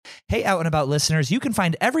Hey, Out and About listeners, you can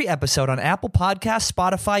find every episode on Apple Podcasts,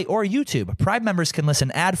 Spotify, or YouTube. Prime members can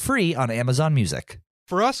listen ad-free on Amazon Music.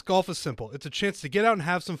 For us, golf is simple. It's a chance to get out and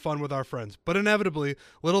have some fun with our friends. But inevitably,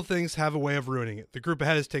 little things have a way of ruining it. The group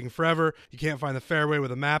ahead is taking forever, you can't find the fairway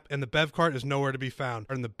with a map, and the bev cart is nowhere to be found.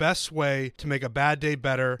 And the best way to make a bad day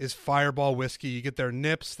better is Fireball Whiskey. You get their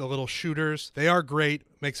nips, the little shooters. They are great.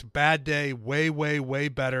 Makes a bad day way, way, way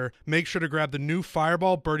better. Make sure to grab the new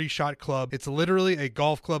Fireball Birdie Shot Club. It's literally a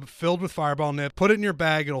golf club filled with Fireball nip. Put it in your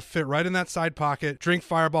bag. It'll fit right in that side pocket. Drink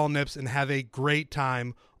Fireball nips and have a great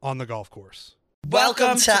time on the golf course.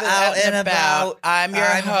 Welcome to Out and About. I'm your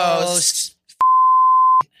host.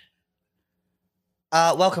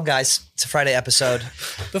 Welcome, guys. It's a Friday episode.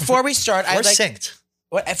 Before we start, We're synced.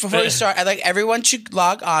 I'd like everyone to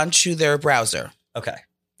log on to their browser. Okay,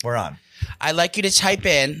 we're on. I'd like you to type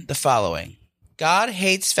in the following. God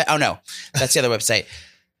hates oh no, that's the other website.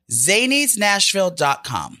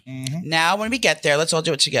 ZaniesNashville.com. Mm-hmm. Now, when we get there, let's all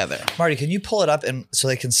do it together. Marty, can you pull it up and so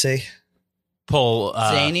they can see?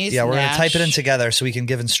 Zanies. Yeah, we're going to type it in together so we can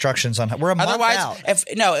give instructions on how. We're a month out.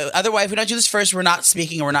 Otherwise, if we don't do this first, we're not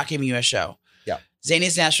speaking and we're not giving you a show. Yeah.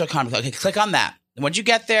 ZaniesNashville.com. Okay, click on that. And once you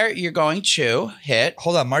get there, you're going to hit.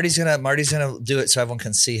 Hold on, Marty's gonna do it so everyone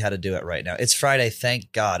can see how to do it right now. It's Friday,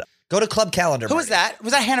 thank God. Go to Club Calendar. Who was that?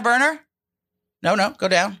 Was that Hannah Burner? No, go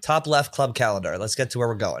down. Top left, Club Calendar. Let's get to where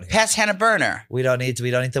we're going here. Past Hannah Burner. We don't need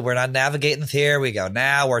to. We're not navigating. Here we go.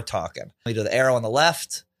 Now we're talking. We do the arrow on the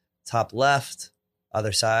left, top left,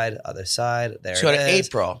 other side. There so it is.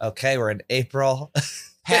 April. Okay, we're in April.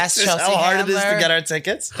 Past This is Chelsea how hard Handler. it is to get our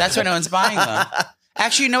tickets. That's why no one's buying them.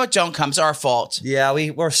 Actually, you know what? Don't come. It's our fault. Yeah,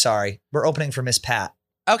 we're sorry. We're opening for Miss Pat.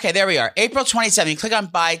 Okay, there we are. April 27th. You click on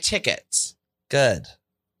buy tickets. Good.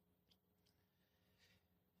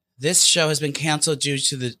 This show has been canceled due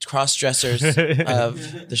to the cross-dressers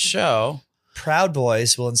of the show. Proud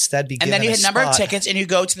Boys will instead be given and then you a hit number of spot. tickets and you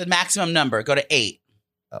go to the maximum number. Go to 8.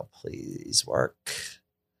 Oh, please work.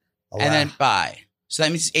 Allow. And then buy. So that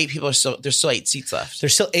means 8 people are there's still 8 seats left.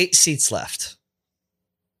 There's still 8 seats left.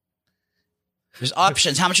 There's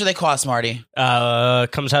options. How much do they cost, Marty?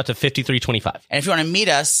 Comes out to $53.25. And if you want to meet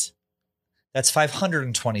us, that's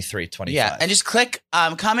 $523.25. Yeah, and just click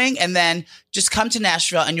coming, and then just come to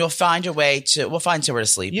Nashville, and you'll find your way to. We'll find somewhere to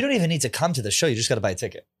sleep. You don't even need to come to the show. You just got to buy a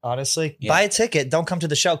ticket. Honestly, Yeah. Buy a ticket. Don't come to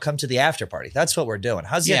the show. Come to the after party. That's what we're doing.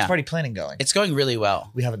 How's the after party planning going? It's going really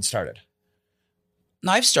well. We haven't started.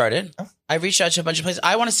 No, I've started. Oh. I've reached out to a bunch of places.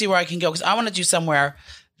 I want to see where I can go because I want to do somewhere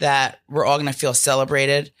that we're all going to feel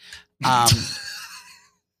celebrated.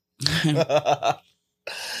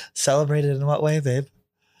 Celebrated in what way, babe?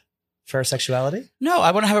 For our sexuality? No,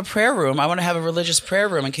 I want to have a prayer room. I want to have a religious prayer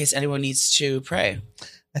room in case anyone needs to pray.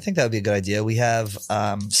 I think that would be a good idea. We have,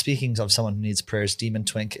 speaking of someone who needs prayers, Demon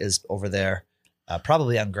Twink is over there,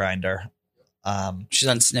 probably on Grindr. She's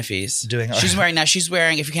on Sniffies. She's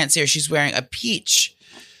wearing, if you can't see her, she's wearing a peaches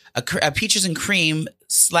and cream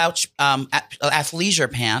slouch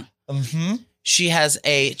athleisure pant. Mm-hmm. She has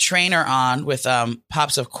a trainer on with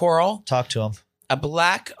pops of coral. Talk to him. A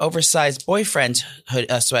black oversized boyfriend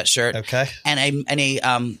sweatshirt. Okay. And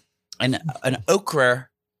an ochre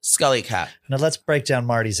Scully cap. Now let's break down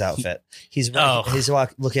Marty's outfit.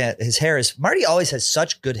 Looking at his hair is Marty always has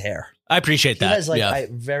such good hair. I appreciate that. He has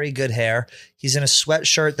very good hair. He's in a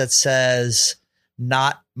sweatshirt that says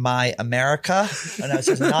 "Not My America." No, it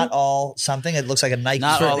says "Not All Something." It looks like a Nike.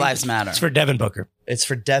 Not all lives matter. It's for Devin Booker. It's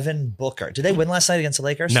for Devin Booker. Did they win last night against the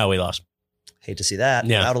Lakers? No, we lost. Hate to see that.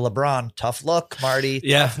 Yeah. Out of LeBron. Tough look, Marty.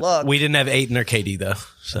 Yeah. Tough look. We didn't have Ayton or KD though.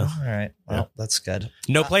 So all right. Well, that's good.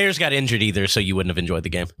 No players got injured either, so you wouldn't have enjoyed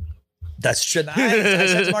the game. That's true. I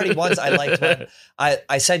said to Marty once, I liked when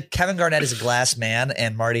I said Kevin Garnett is a glass man,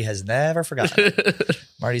 and Marty has never forgotten it.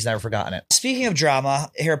 Marty's never forgotten it. Speaking of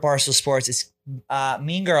drama, here at Barstool Sports, it's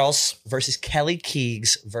Mean Girls versus Kelly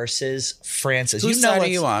Keegs versus Francis. Whose side are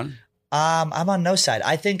you on? I'm on no side.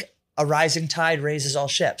 I think a rising tide raises all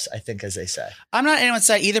ships, I think, as they say. I'm not on anyone's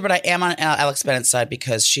side either, but I am on Alex Bennett's side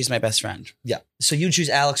because she's my best friend. Yeah. So you choose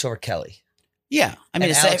Alex over Kelly. Yeah. I mean,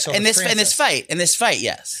 in this fight,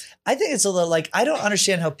 yes. I think it's a little I don't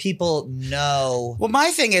understand how people know. Well,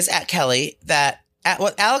 my thing is at Kelly that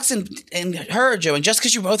what Alex and her are doing, just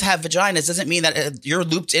because you both have vaginas doesn't mean that you're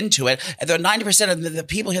looped into it. And there are 90% of the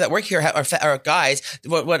people here that work here are guys.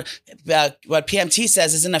 What PMT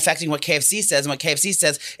says isn't affecting what KFC says, and what KFC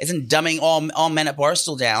says isn't dumbing all men at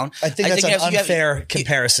Barstool down. I think that's an unfair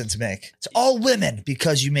comparison to make. It's all women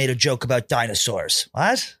because you made a joke about dinosaurs.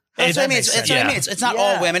 What? That's what I mean. makes It's sense. what I mean. It's not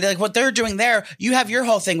all women. Like what they're doing there. You have your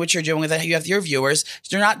whole thing, which you're doing with it. You have your viewers.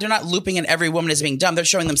 They're not looping in every woman as being dumb. They're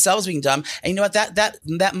showing themselves being dumb. And you know what? That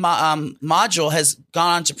module has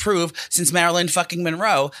gone on to prove since Marilyn fucking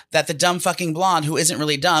Monroe that the dumb fucking blonde who isn't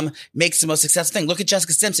really dumb makes the most successful thing. Look at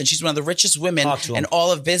Jessica Simpson. She's one of the richest women in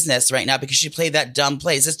all of business right now because she played that dumb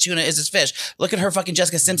play. Is this tuna? Is this fish? Look at her fucking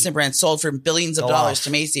Jessica Simpson brand sold for billions of dollars to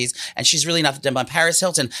Macy's, and she's really not the dumb blonde. Paris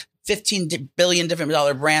Hilton. $15 billion different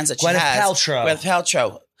dollar brands that she has. Gwyneth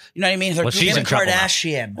Paltrow. You know what I mean? She's in trouble now.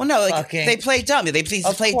 Kardashian. Well, no, like, they play dumb. They play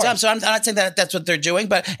dumb. So I'm not saying that that's what they're doing,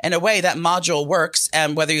 but in a way that module works.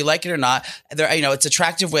 And whether you like it or not, it's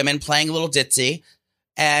attractive women playing a little ditzy.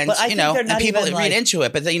 And, and people read into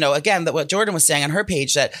it. But, again, what Jordan was saying on her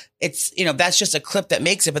page, that it's, that's just a clip that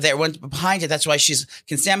makes it. But everyone behind it, that's why she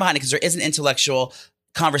can stand behind it, because there is an intellectual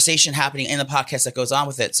conversation happening in the podcast that goes on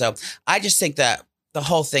with it. So I just think that the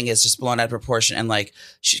whole thing is just blown out of proportion, and like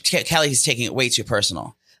Kelly's taking it way too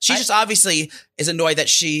personal. She just obviously is annoyed that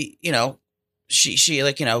she isn't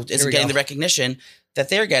getting the recognition that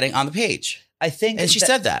they're getting on the page. I think, and she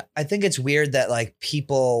said that. I think it's weird that like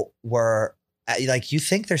people were like, you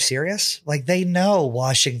think they're serious? Like they know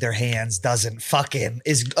washing their hands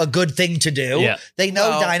is a good thing to do. Yeah. They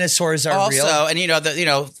know dinosaurs are real. And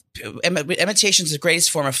imitation is the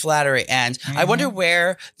greatest form of flattery. And I wonder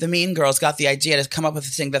where the Mean Girls got the idea to come up with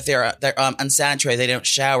the thing that they're unsanitary, they don't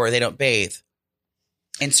shower, they don't bathe.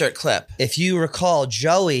 Insert clip. If you recall,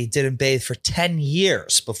 Joey didn't bathe for 10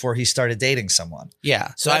 years before he started dating someone.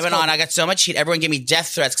 Yeah. So I went on. I got so much heat. Everyone gave me death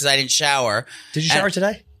threats because I didn't shower. Did you shower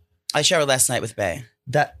today? I showered last night with Bae.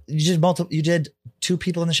 That you did two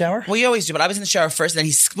people in the shower? Well, you always do, but I was in the shower first, and then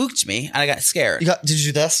he spooked me, and I got scared. Did you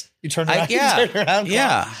do this? You turned around? You turned around?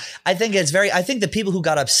 Yeah. I think the people who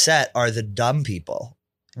got upset are the dumb people.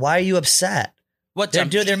 Why are you upset? What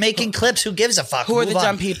they're making clips. Who gives a fuck? Who are the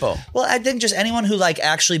dumb people? Well, I think just anyone who like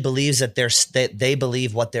actually believes that they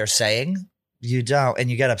believe what they're saying. You don't,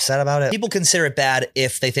 and you get upset about it. People consider it bad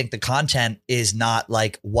if they think the content is not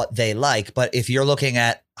like what they like. But if you're looking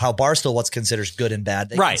at how Barstool, what's considered good and bad,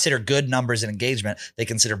 they consider good numbers and engagement. They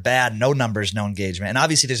consider bad, no numbers, no engagement. And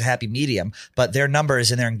obviously there's a happy medium, but their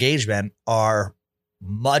numbers and their engagement are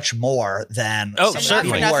much more than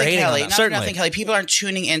certainly. Not for hating Kelly. on them. Not Certainly. for nothing, Kelly. People aren't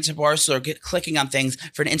tuning into Barstool or clicking on things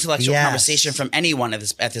for an intellectual conversation from anyone at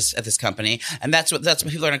this company, and that's what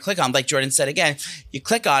people are going to click on. Like Jordan said again, you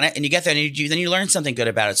click on it and you get there and then you learn something good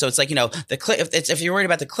about it. So it's like the click. If you're worried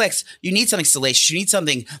about the clicks, you need something salacious. You need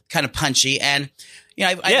something kind of punchy and.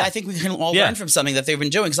 I think we can all learn from something that they've been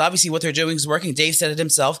doing because obviously what they're doing is working. Dave said it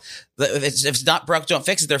himself. If it's not broke, don't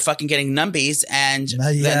fix it. They're fucking getting numbies, and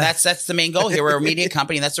then that's the main goal here. We're a media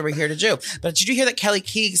company, and that's what we're here to do. But did you hear that Kelly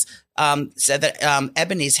Keegs said that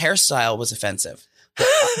Ebony's hairstyle was offensive?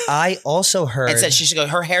 I also heard and said she should go.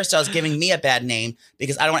 Her hairstyle is giving me a bad name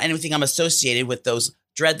because I don't want anything I'm associated with those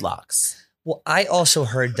dreadlocks. Well, I also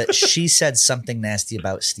heard that she said something nasty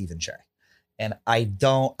about Stephen Shay. And I'm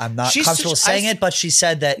not comfortable saying it, but she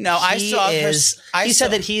said that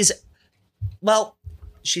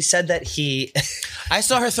she said that he I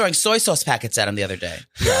saw her throwing soy sauce packets at him the other day.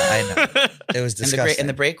 Yeah, I know. It was disgusting. in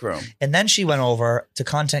the break room. And then she went over to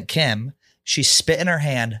Content Kim. She spit in her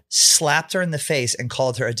hand, slapped her in the face, and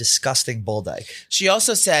called her a disgusting bulldyke. She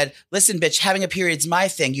also said, "Listen, bitch, having a period's my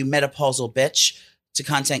thing, you menopausal bitch." To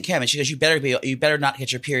Content Kim, and she goes, "You better not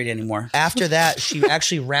get your period anymore." After that, she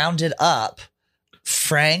actually rounded up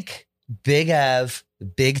Frank, Big Ev,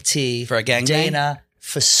 Big T, for a gangbang? Dana,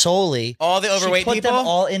 Fasoli, all the overweight people, she put them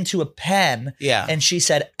all into a pen. Yeah, and she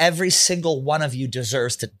said, "Every single one of you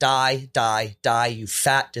deserves to die, die, die, you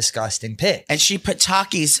fat, disgusting pig." And she put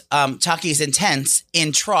Taki's Intense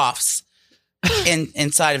in troughs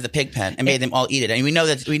inside of the pig pen and made them all eat it. And we know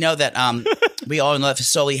that we all know that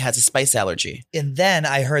Fasoli has a spice allergy. And then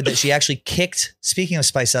I heard that she actually speaking of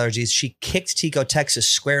spice allergies, she kicked Tico Texas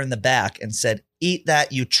square in the back and said, "Eat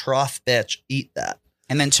that, you trough bitch, eat that."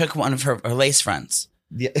 And then took one of her lace fronts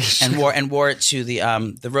and wore it to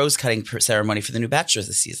the rose cutting ceremony for the new bachelors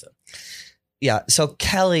this season. Yeah. So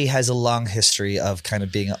Kelly has a long history of kind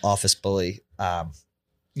of being an office bully.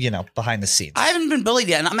 Behind the scenes. I haven't been bullied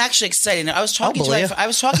yet, and I'm actually excited. I was talking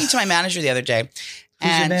to my manager the other day.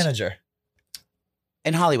 Who's your manager?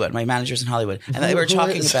 In Hollywood. My manager's in Hollywood. And we were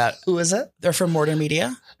talking about... Who is it? They're from Mortar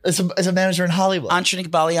Media. It's a manager in Hollywood. Anshnik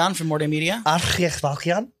Balian from Mortar Media. Anshnik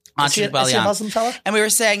Balian? Is he a Muslim fella? And we were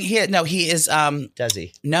saying, he is...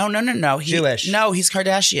 Desi. No. Jewish. No, he's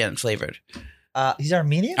Kardashian flavored. He's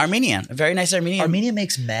Armenian? Armenian. A very nice Armenian. Armenia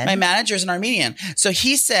makes men? My manager's an Armenian. So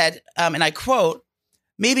he said, and I quote,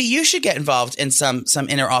 maybe you should get involved in some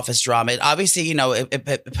inner office drama. It obviously,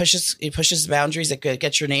 it pushes boundaries. It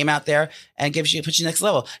gets your name out there and puts you next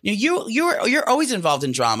level. You're always involved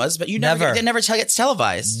in dramas, but you never gets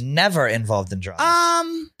televised. Never involved in drama.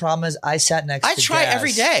 Problem is, I sat next. I to try Gaz.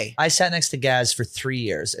 every day. I sat next to Gaz for 3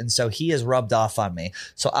 years, and so he has rubbed off on me.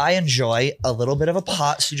 So I enjoy a little bit of a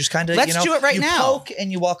pot. So you just kind of Let's do it right now. Poke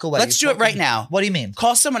and you walk away. Let's do it right now. What do you mean?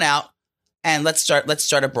 Call someone out and let's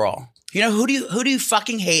start a brawl. Who do you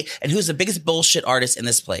fucking hate, and who's the biggest bullshit artist in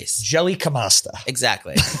this place? Joey Camasta.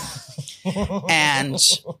 Exactly. And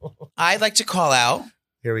I'd like to call out.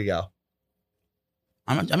 Here we go.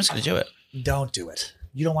 I'm just going to do it. Don't do it.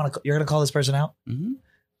 You don't want to. You're going to call this person out? Mm-hmm.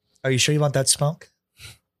 Are you sure you want that smoke?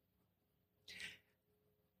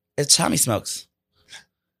 It's Tommy Smokes.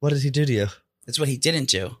 What did he do to you? It's what he didn't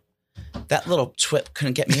do. That little twit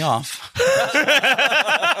couldn't get me off.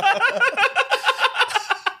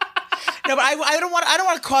 No, but I don't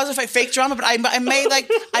want to cause a fake drama. But I may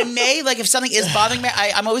if something is bothering me,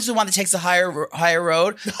 I'm always the one that takes the higher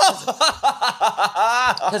road. Because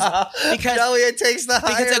Elliot takes the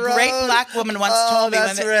higher road. Because a great black woman once told me.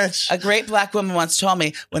 A great black woman once told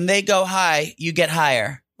me, when they go high, you get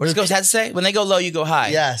higher. What does that say? When they go low, you go high.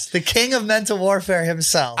 Yes, the king of mental warfare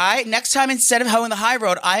himself. Next time, instead of hoeing the high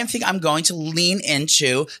road, I think I'm going to lean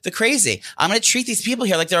into the crazy. I'm going to treat these people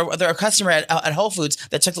here like they're a customer at Whole Foods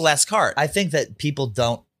that took the last cart. I think that people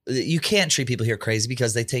don't. You can't treat people here crazy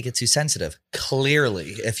because they take it too sensitive. Clearly,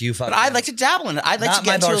 if you fucking. But I'd like to dabble in it. I'd like to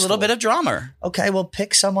get into a little bit of drama. Okay, well,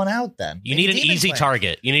 pick someone out then. You need an easy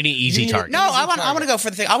target. You need an easy target. No, I want to go for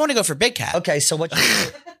the thing. I want to go for Big Cat. Okay, so what?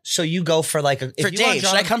 So you go for like for Dave.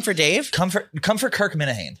 Should I come for Dave? Come for Kirk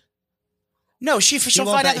Minihane. No, she'll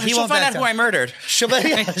find out. She'll find out who I murdered. She'll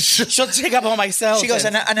dig up all my cells. She goes,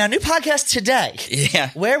 and a new podcast today.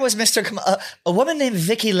 Yeah. Where was Mr. A woman named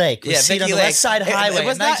Vicky Lake was seen on the West Side Highway in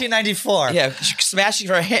 1994. Yeah, she smashed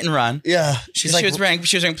for a hit and run. Yeah, she was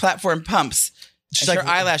wearing platform pumps. She's like, her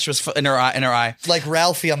eyelash was in her eye. Like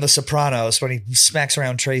Ralphie on The Sopranos when he smacks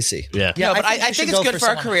around Tracy. Yeah. No, but I think it's good for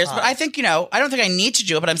our careers. Hot. But I think, I don't think I need to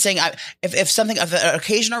do it. But I'm saying if an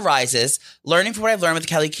occasion arises, learning from what I've learned with the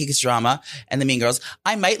Kelly Keegan's drama and the Mean Girls,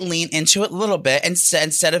 I might lean into it a little bit. And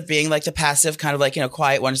instead of being like the passive kind of like,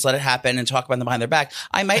 quiet one, just let it happen and talk about them behind their back,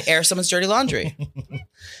 I might air someone's dirty laundry.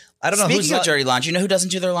 I don't know. Speaking of dirty laundry, you know who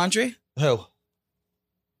doesn't do their laundry? Who?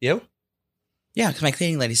 You? Yeah, because my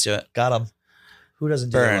cleaning ladies do it. Got them. Who doesn't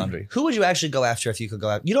do their laundry? Who would you actually go after if you could go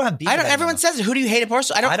after? You don't have beef. Everyone says it. Who do you hate at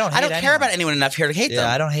Barstool? I don't care about anyone enough here to hate them.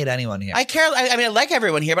 I don't hate anyone here. I care. I mean, I like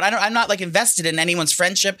everyone here, but I'm not like invested in anyone's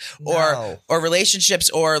friendship or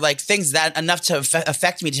relationships or like things that enough to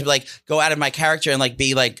affect me to like go out of my character and like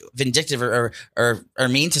be like vindictive or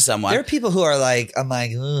mean to someone. There are people who are like, I'm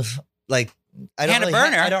like, ugh, like Hannah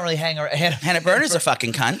Berner. I don't really hang around. Hannah Berner's a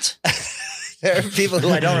fucking cunt. There are people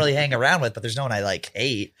who I don't really hang around with, but there's no one I like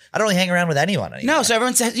hate. I don't really hang around with anyone anymore. No, so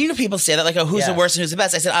everyone says, people say that like, oh, who's the worst and who's the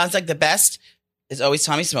best? I said, I was like, the best is always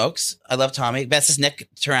Tommy Smokes. I love Tommy. Best is Nick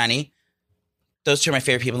Tirani. Those two are my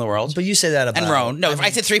favorite people in the world. But you say that about... And Roan. No, I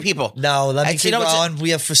said three people. No, let me keep going. We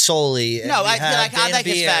have Fasoli. No, I like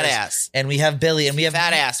his fat ass. And we have Billy. And we have...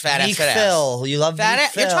 Fat ass. Phil. You love fat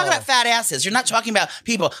ass. You're talking about fat asses. You're not talking about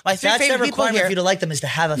people. My three favorite people here... for you to like them is to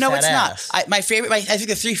have a fat ass. No, it's not. I think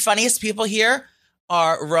the three funniest people here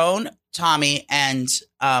are Roan, Tommy, and...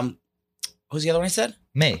 who's the other one I said?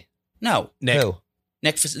 Me. No. Nick. Who?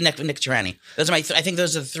 Nick Tirani. Those are I think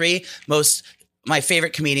those are the three most... my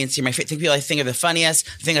favorite comedians here, people I think are the funniest,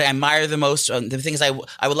 the thing that I admire the most, the things I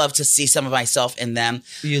would love to see some of myself in them.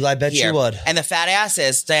 I bet you would. And the fat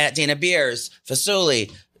asses, Dana Beers,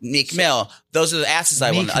 Fasuli, Meek Mill, those are the asses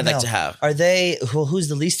I'd like to have. Are they, who's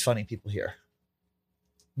the least funny people here?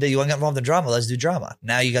 That you want to get involved in drama, let's do drama.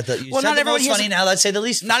 Now you got the, not everyone's funny, now let's say the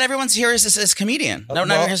least funny. Not everyone's here is comedian. No,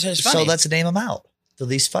 not everyone's here is funny. So let's name them out. The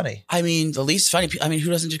least funny. I mean, the least funny, who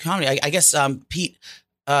doesn't do comedy? I guess Pete...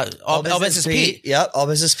 All business Pete. Yep, All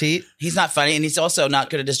Business Pete. He's not funny, and he's also not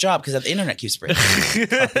good at his job because the internet keeps breaking.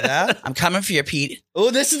 I'm coming for you, Pete.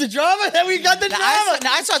 Oh, this is the drama that we got the drama.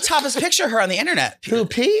 I saw Tapa's picture of her on the internet. Who,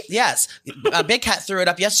 Pete? Yes. Big Cat threw it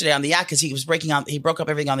up yesterday on the yak because he broke up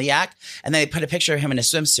everything on the yak, and then they put a picture of him in a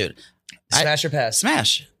swimsuit. Smash or pass?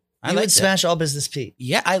 Smash. I would smash All Business Pete.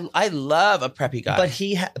 Yeah, I love a preppy guy.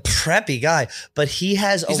 But he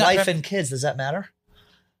has a wife and kids. Does that matter?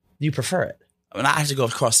 You prefer it? I mean, I have to go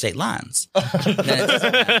across state lines. So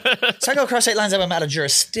I go across state lines, I'm out of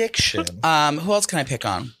jurisdiction. Who else can I pick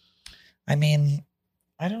on? I mean,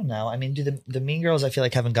 I don't know. I mean, do the Mean Girls I feel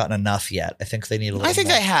like haven't gotten enough yet. I think they need a little I think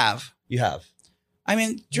more. they have. You have? I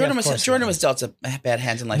mean, Jordan was dealt a bad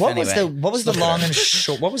hand in life What anyway. was the long and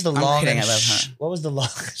short? What was the long kidding, and I love her. what was the long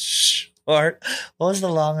and short? What was the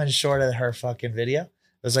long and short of her fucking video? It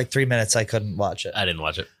was like 3 minutes. I couldn't watch it. I didn't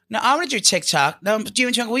watch it. No, I want to do TikTok. No,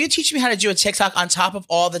 will you teach me how to do a TikTok on top of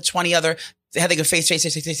all the 20 other, how they go face.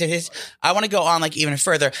 I want to go on like even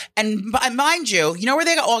further. And mind you, you know where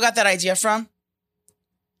they all got that idea from?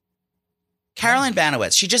 Caroline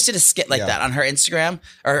Banowitz. She just did a skit like that on her Instagram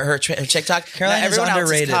or her TikTok. Caroline everyone is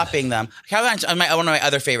underrated. else is copying them. Caroline's one of my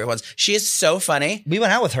other favorite ones. She is so funny. We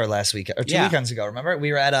went out with her last week or 2 weekends ago. Remember?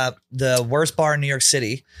 We were at the worst bar in New York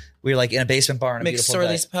City. We were like in a basement bar in a beautiful day.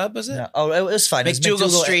 McSorley's Pub, was it? No. Oh, it was fine. McDougal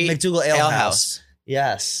Street McDougal Ale House.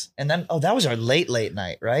 Yes. And then, that was our late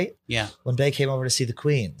night, right? Yeah. When Bay came over to see the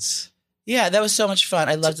Queens. Yeah, that was so much fun.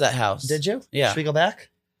 I loved that house. Did you? Yeah. Should we go back?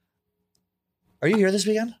 Are you here this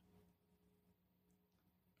weekend?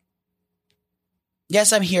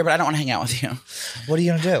 Yes, I'm here, but I don't want to hang out with you. What are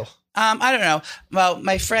you going to do? I don't know. Well,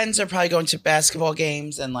 my friends are probably going to basketball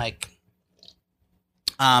games and like,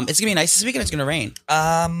 it's going to be nice this weekend. It's going to rain.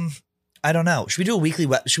 I don't know. Should we do a weekly?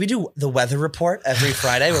 Should we do the weather report every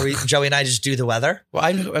Friday where Joey and I just do the weather? Well,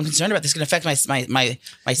 I'm concerned about this. It's going to affect my psyche.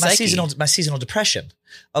 My seasonal depression.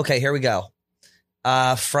 Okay, here we go.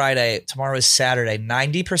 Friday. Tomorrow is Saturday.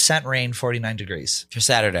 90% rain, 49 degrees. For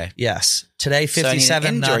Saturday. Yes. Today, 57. So I need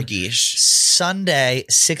an indoor geesh. Sunday,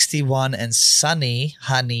 61 and sunny,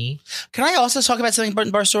 honey. Can I also talk about something about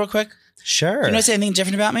Barstool real quick? Sure. Do you notice anything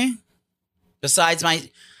different about me? Besides my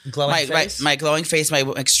glowing face? My glowing face, my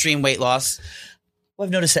extreme weight loss. Well,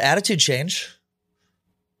 I've noticed the attitude change.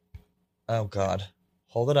 Oh, God.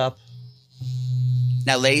 Hold it up.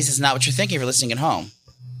 Now, ladies, it's not what you're thinking if you're listening at home.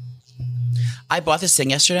 I bought this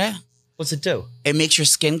thing yesterday. What's it do? It makes your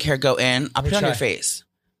skincare go in. I'll put it on your try. face.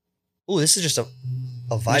 Ooh, this is just a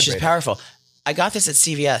vibrator. Which is powerful. I got this at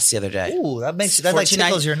CVS the other day. Ooh, that like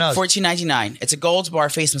tickles your nose. $14.99. It's a gold bar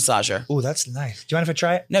face massager. Ooh, that's nice. Do you mind if I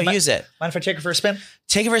try it? No, use it. Mind if I take it for a spin?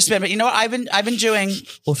 Take it for a spin. But you know what? I've been doing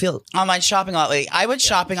We'll feel online shopping a lot lately. I went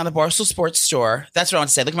shopping on the Barstool Sports store. That's what I want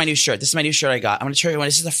to say. Look at my new shirt. This is my new shirt I got. I'm going to show you one.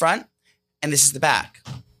 This is the front, and this is the back.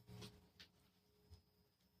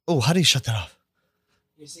 Oh, how do you shut that off?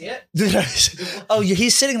 You see it? Oh,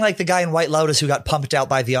 he's sitting like the guy in White Lotus who got pumped out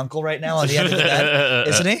by the uncle right now on the end of the bed,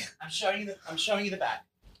 isn't he? I'm showing you the back.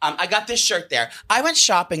 I got this shirt there. I went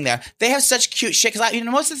shopping there. They have such cute shit because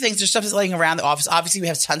most of the things, there's stuff that's laying around the office. Obviously, we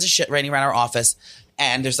have tons of shit raining around our office,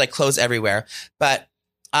 and there's like clothes everywhere. But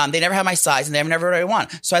they never have my size, and they never what I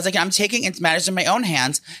want. So I was like, I'm taking matters in my own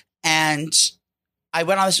hands, and I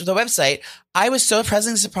went on the website. I was so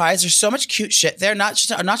pleasantly surprised. There's so much cute shit there. Not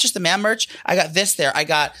just the man merch. I got this there. I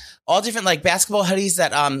got all different like basketball hoodies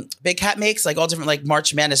that Big Cat makes, like all different like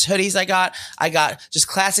March Madness hoodies. I got just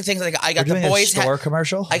classic things. I got the boys store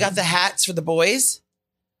commercial. I got the hats for the boys.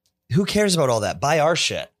 Who cares about all that? Buy our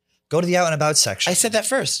shit. Go to the out and about section. I said that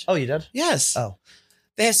first. Oh, you did? Yes. Oh,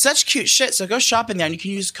 they have such cute shit. So go shop in there, and you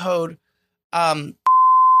can use code.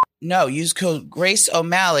 Use code Grace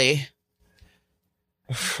O'Malley.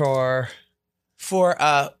 For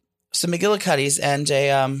some McGillicuddies and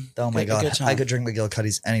a oh my god, I could drink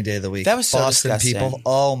McGillicuddies any day of the week. That was so Boston disgusting. people.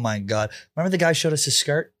 Oh my god, remember the guy showed us his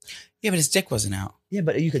skirt? Yeah, but his dick wasn't out. Yeah,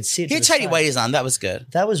 but you could see it. He had tidy whities on. That was good.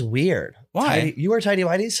 That was weird. Why? You wear tidy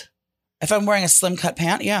whities? If I'm wearing a slim cut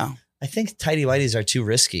pant, yeah. I think tidy whities are too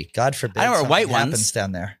risky. God forbid. I don't wear white happens ones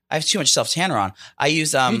down there. I have too much self tanner on. I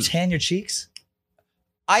use You tan your cheeks?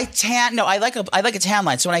 I tan. No, I like a tan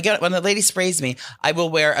line. So when the lady sprays me, I will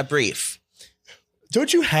wear a brief.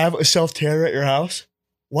 Don't you have a self tanner at your house?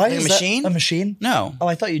 Why Like is a that machine? A machine? No. Oh,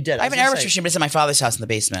 I thought you did. I have an airbrush machine, but it's at my father's house in the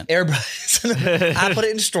basement. Airbrush. I put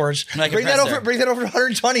it in storage. Like a bring that presser. over to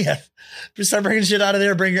 120th. Just start bringing shit out of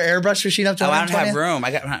there. Bring your airbrush machine up to 120th. I don't have room.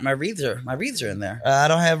 I got my wreaths are in there. I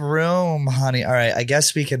don't have room, honey. All right, I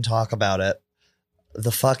guess we can talk about it.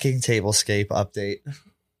 The fucking tablescape update.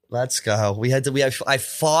 Let's go. I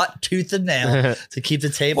fought tooth and nail to keep the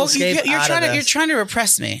tablescape You're trying to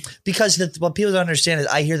repress me. Because what people don't understand is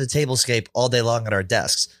I hear the tablescape all day long at our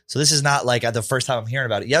desks. So this is not like the first time I'm hearing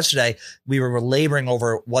about it. Yesterday, we were laboring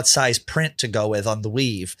over what size print to go with on the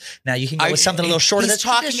weave. Now, you can go with something a little shorter. He's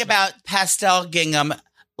talking about pastel gingham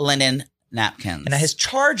linen napkins. And his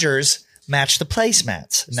chargers match the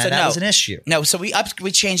placemats. Now, that was an issue. No, so we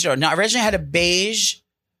changed it. Now, originally I had a beige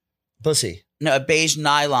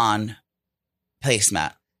nylon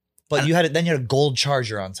placemat. But you had a gold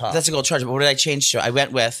charger on top. That's a gold charger. But what did I change to? I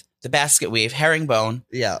went with the basket weave, herringbone.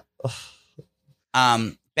 Yeah.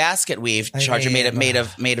 Basket weave charger made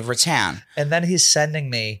of rattan. And then he's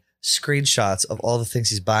sending me screenshots of all the things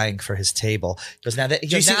he's buying for his table. He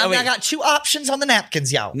goes, see- I got 2 options on the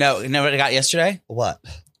napkins, yo. No, you know what I got yesterday? What?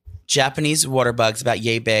 Japanese water bugs about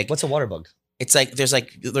yay big. What's a water bug? It's like there's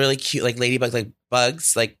like really cute like ladybugs, like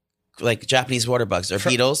bugs, like Japanese water bugs or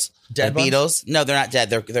beetles. Dead ones? Beetles? No, they're not dead.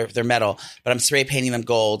 They're metal. But I'm spray painting them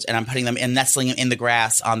gold and I'm putting them and nestling them in the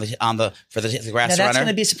grass for the grass Now that's runner. going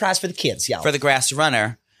to be a surprise for the kids, yo. For the grass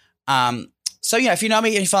runner. So yeah, if you know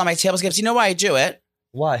me and you follow my tablescapes, you know why I do it.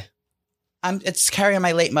 Why? It's carrying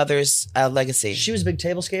my late mother's legacy. She was a big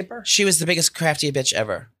tablescaper? She was the biggest crafty bitch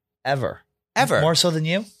ever. Ever. Ever. More so than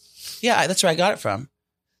you? Yeah, that's where I got it from.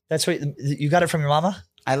 That's where you got it from your mama?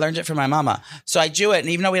 I learned it from my mama. So I do it, and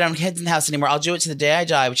even though we don't have kids in the house anymore, I'll do it to the day I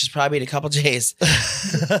die, which is probably in a couple days.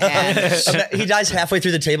 And He dies halfway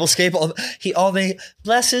through the tablescape. He only,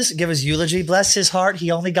 give his eulogy, bless his heart.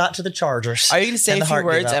 He only got to the Chargers. are you going to say And a the few heart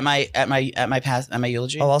gave words out. at my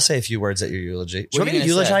eulogy? Oh, I'll say a few words at your eulogy. Do you What want are me you to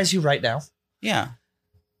gonna eulogize you right now? Yeah.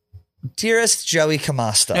 Dearest Joey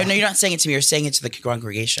Camasta. No, you're not saying it to me. You're saying it to the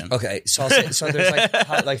congregation. Okay, so I'll say, so there's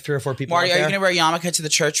like 3 or 4 people Marty, out are you there. going to wear yarmulke to the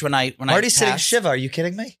church when I Marty's sitting pass? Shiva. Are you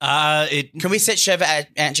kidding me? Can we sit Shiva at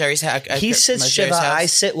Aunt Jerry's house? He sits Shiva. I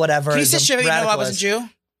sit whatever. Can you the sit Shiva even though I radical wasn't is. Jew?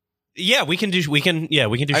 Yeah, we can do. Are you going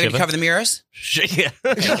to Shiva. cover the mirrors? Yeah.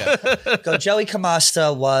 Go. Joey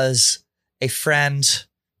Camasta was a friend,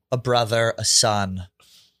 a brother, a son,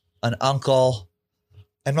 an uncle,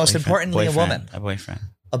 and most importantly, a woman. A boyfriend.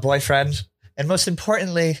 A boyfriend, and most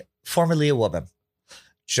importantly, formerly a woman.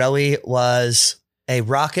 Joey was a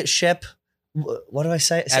rocket ship. What do I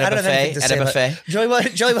say? At a buffet. Joey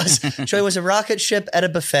was a rocket ship at a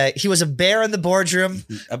buffet. He was a bear in the boardroom,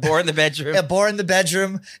 A boar in the bedroom. a boar in the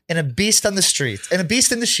bedroom, and a beast on the street, and a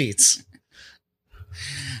beast in the sheets.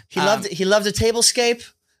 He loved a tablescape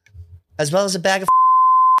as well as a bag of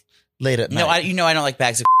late at night. No, I don't like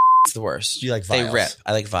bags of It's the worst. You like They vials. rip.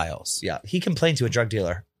 I like vials. Yeah, he complained to a drug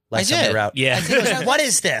dealer last I time they did. were out. Yeah. And he was like, what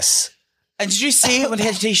is this? And did you see when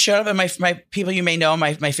he showed up at my people you may know on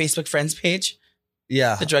my Facebook friends page?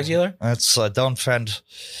 Yeah, The drug dealer? that's don't friend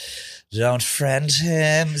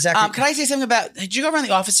him. Zachary, Can I say something about? Did you go around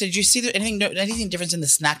the office? Did you see anything difference in the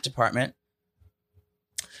snack department?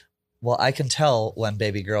 well, I can tell when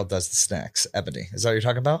baby girl does the snacks. Ebony, is that what you're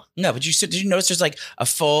talking about? No, but did you notice there's like a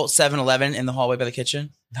full 7-Eleven in the hallway by the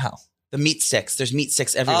kitchen? No. The meat sticks. There's meat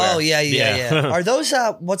sticks everywhere. Oh yeah. Yeah. Are those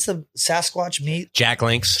what's the Sasquatch meat? Jack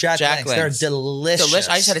Links. Jack Links. They're Links. delicious. Delicious.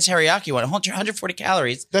 I just had a teriyaki one. 140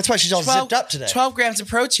 calories. That's why she's all zipped up today. 12 grams of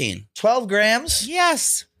protein. 12 grams.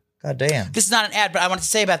 Yes. God damn. This is not an ad, but I wanted to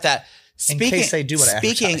say about that. In case they do want to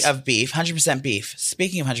Speaking advertise. of beef, 100% beef.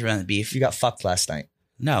 Speaking of 100% beef, You got fucked last night.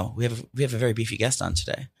 no, we have a very beefy guest on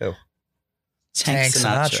today. Who? Tank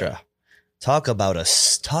Sinatra. Talk about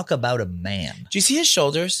a man. Do you see his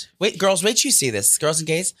shoulders? Wait, girls, wait till you see this. Girls and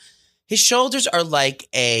gays. His shoulders are like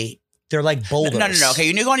a They're like boulders. No. Okay,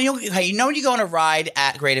 you know when you go on a ride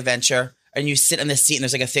at Great Adventure and you sit on the seat and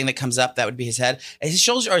there's like a thing that comes up that would be his head. And his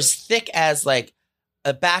shoulders are as thick as like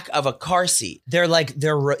a back of a car seat, They're round.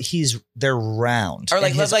 or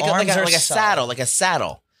like And his like arms are a saddle, solid. like a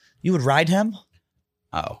saddle. You would ride him?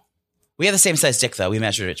 Oh, we have the same size dick though. We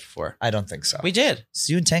measured it before. I don't think so. We did.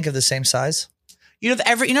 So you and Tank have the same size?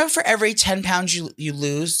 For every 10 pounds you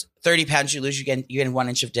lose, 30 pounds you lose, you gain 1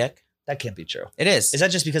 inch of dick. That can't be true. It is. Is that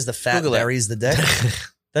just because the fat Google it. buries the dick?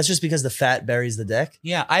 That's just because the fat buries the dick?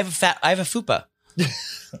 Yeah, I have a fupa.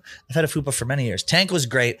 I've had a fupa for many years. Tank was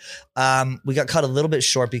great. We got cut a little bit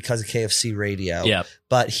short because of KFC radio. Yeah.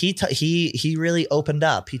 But he really opened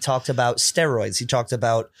up. He talked about steroids. He talked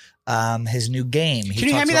about his new game. Can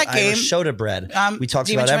you hand me that game? Soda bread. We talked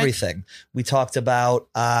do you about mention it? everything. We talked about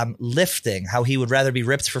lifting, how he would rather be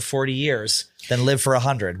ripped for 40 years than live for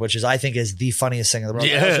 100, which I think is the funniest thing in the world.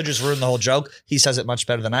 Yeah. I also just ruined the whole joke. He says it much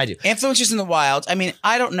better than I do. Influencers in the Wild. I mean,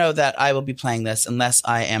 I don't know that I will be playing this unless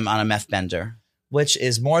I am on a meth bender. Which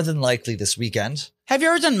is more than likely this weekend. Have you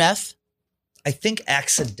ever done meth? I think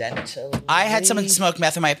accidentally. I had someone smoke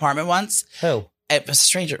meth in my apartment once. Who? It was a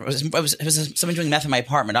stranger. It was someone doing meth in my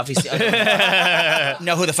apartment. Obviously, I don't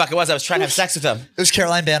know who the fuck it was. I was trying to have sex with him. It was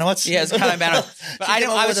Caroline Banowitz? Yeah, it was kind of bad. But She I came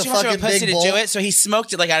don't. over I was with a too much of a fucking pussy big to do bowl. it, so he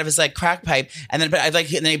smoked it like out of his like crack pipe, and then and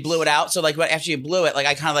then he blew it out. So like after you blew it, like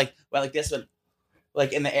I kind of like went like this, but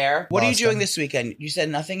like in the air. What are you Lost doing him. this weekend? You said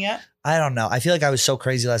nothing yet. I don't know. I feel like I was so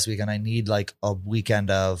crazy last week and I need like a weekend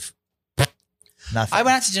of nothing. I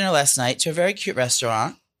went out to dinner last night to a very cute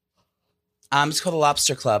restaurant. It's called the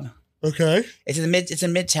Lobster Club. Okay. It's in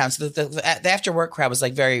Midtown. So the after work crowd was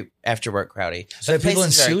like very after work crowdy. So But the people in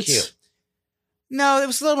place is very suits? cute. No, it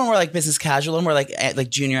was a little more like business casual, a little more like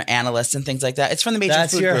junior analysts and things like that. It's from the Major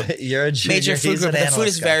Food Group. You're a junior. Major Food He's Group. an The food analyst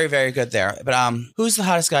is guy. very, very good there. But who's the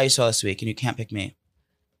hottest guy you saw this week? And you can't pick me.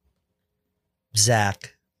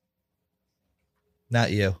 Zach.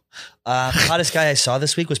 Not you. Hottest guy I saw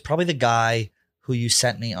this week was probably the guy who you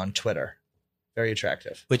sent me on Twitter. Very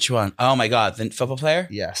attractive. Which one? Oh my God, the football player?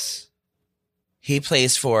 Yes. He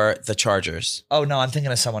plays for the Chargers. Oh no, I'm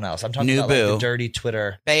thinking of someone else. I'm talking about like the dirty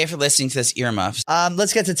Twitter. Bay for listening to this earmuffs.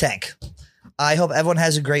 Let's get to Tank. I hope everyone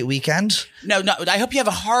has a great weekend. No, I hope you have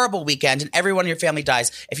a horrible weekend and everyone in your family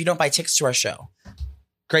dies if you don't buy tickets to our show.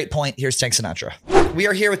 Great point. Here's Tank Sinatra. We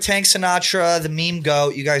are here with Tank Sinatra, the meme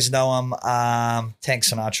goat. You guys know him. Tank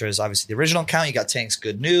Sinatra is obviously the original account. You got Tank's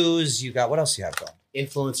Good News. You got, what else do you have going?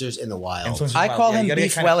 Influencers in the wild. Influencers I in the call Wild. him you gotta get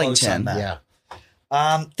Beef kinda close Wellington. on that.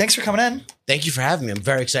 Yeah. Thanks for coming in. Thank you for having me. I'm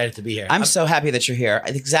very excited to be here. I'm so happy that you're here.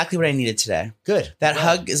 Exactly what I needed today. good. That Well,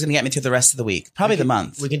 hug is going to get me through the rest of the week, probably the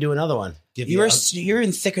month. We can do another one. You're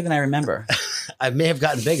even thicker than I remember. I may have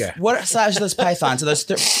gotten bigger. What size are those pythons? Are those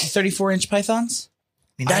 34-inch pythons?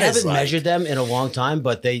 I mean, I that is haven't like- measured them in a long time,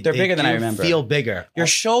 but they're bigger than I do remember. Feel bigger. Your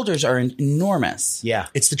shoulders are enormous. Yeah.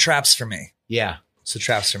 It's the traps for me. Yeah. It's the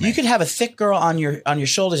traps for me. You could have a thick girl on your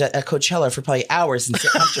shoulders at Coachella for probably hours and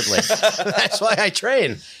sit comfortably. That's why I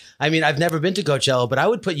train. I mean, I've never been to Coachella, but I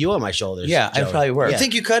would put you on my shoulders. Yeah, I Joey. probably would. You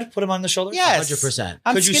think you could put him on the shoulder? Yes. 100%.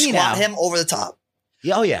 I'm Could you skinny squat now. him over the top?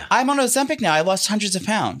 Yeah, oh, yeah. I'm on Ozempic now. I lost hundreds of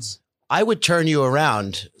pounds. I would turn you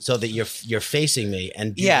around so that you're facing me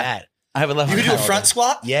and do Yeah. that. I have a level. You could do a front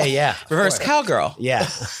squat? Yeah, yeah. reverse cowgirl. Yeah.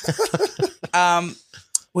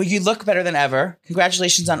 Well, you look better than ever.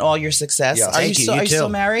 Congratulations on all your success. Yeah, are thank you you. still, You are you still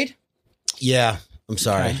too. married? Yeah. I'm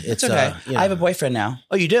sorry. Okay. It's okay. you know. I have a boyfriend now.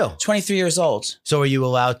 Oh, you do? 23 years old. So are you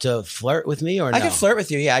allowed to flirt with me or no? I can flirt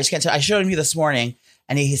with you. Yeah, I just can't tell. I showed him you this morning,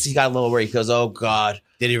 and he got a little worried. He goes, "Oh God."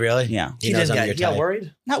 Did he really? Yeah. He knows I'm your he got type.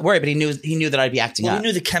 worried? Not worried, but he knew that I'd be acting Well, up. we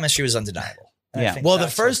knew the chemistry was undeniable. And I Yeah. think Well, the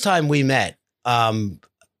that's first time we met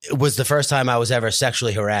it was the first time I was ever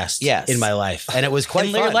sexually harassed Yes. in my life. And it was quite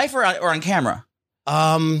in fun. your life or on camera?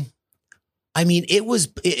 I mean, it was,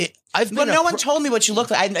 I've been, But no one told me what you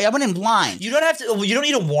looked like. I went in blind. You don't have to. You don't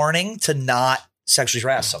need a warning to not sexually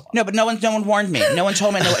harass someone. No, but no one warned me. No one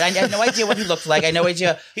told me. I had no idea what he looked like. I had no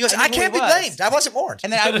idea. He goes, I I knew who can't he be was. blamed. I wasn't warned.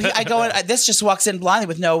 And then I go in. This just walks in blindly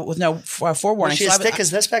with no forewarning. Was she So as I- thick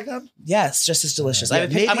as this back then? Yes, just as delicious. Yeah, I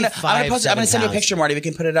have a pic- I'm maybe gonna I'm gonna post. I'm gonna 5-7 send you a pounds. picture, Marty. We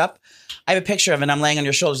can put it up. I have a picture of it. And I'm laying on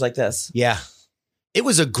your shoulders like this. Yeah. It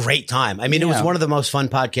was a great time. I mean, it was Yeah. one of the most fun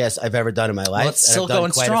podcasts I've ever done in my life. it's and still I've done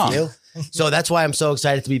going quite strong. a few. So that's why I'm so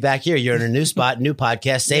excited to be back here. You're in a new spot, new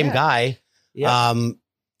podcast, same Yeah. guy. Yeah.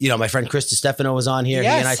 You know, my friend Chris DiStefano was on here.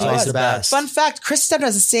 Yes, he and I he talked was. about. Best. Fun fact: Chris Stephen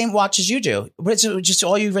has the same watch as you do. Just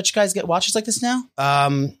all you rich guys get watches like this now.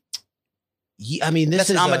 Yeah, I mean, this That's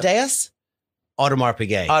is an Amadeus. Audemars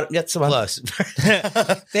Piguet. That's the one. Close.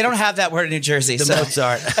 They don't have that word in New Jersey. The so,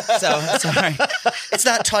 Mozart. so sorry. It's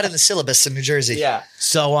not taught in the syllabus in New Jersey. Yeah.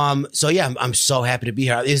 So yeah, I'm so happy to be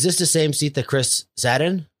here. Is this the same seat that Chris sat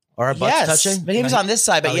in? Or our butts Yes, touching? but he was on this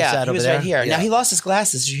side. But Oh, he yeah, sat he over was there? right here. Yeah. Now he lost his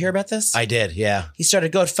glasses. Did you hear about this? I did, yeah. He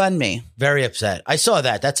started GoFundMe. Very upset. I saw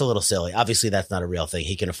that. That's a little silly. Obviously, that's not a real thing.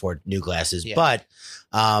 He can afford new glasses. Yeah. But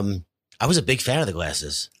I was a big fan of the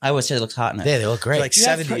glasses. I always said it looked hot in it. Yeah, they look great. Like Do you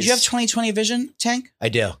have 70s. 20/20 vision, Tank? I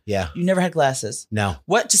do, yeah. You never had glasses. No.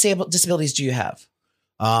 What disabilities do you have?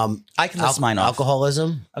 I can list mine off.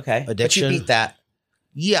 Alcoholism. Okay. addiction. But you beat that.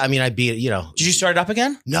 Yeah, I mean, I beat it, you know. Did you start it up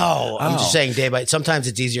again? No, I'm Oh. just saying day by sometimes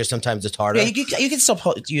it's easier, sometimes it's harder. Yeah, you can still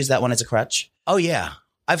use that one as a crutch. Oh, yeah.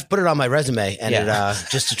 I've put it on my resume and Yeah.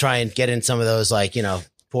 just to try and get in some of those, like, you know,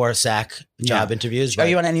 poor sack job Yeah. interviews. Are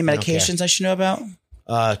you on any I don't care. medications I should know about?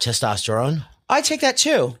 Testosterone. I take that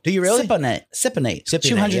too. Do you really? Cypionate. Cypionate,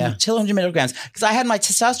 200, yeah. 200 milligrams. Because I had my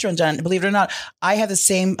testosterone done. Believe it or not, I have the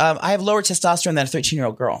same. I have lower testosterone than a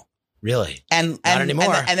 13-year-old girl, Really? and Not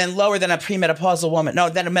anymore. and then lower than a premenopausal woman. No,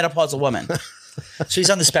 than a menopausal woman. So he's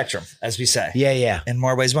on the spectrum, as we say. Yeah, yeah. In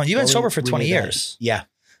more ways than one. You've been Well, sober for we 20 knew that. years. Yeah.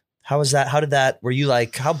 How was that? How did that? Were you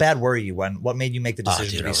like? How bad were you? What made you make the Oh,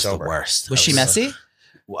 decision dude, to I be was sober? the worst. Was she messy?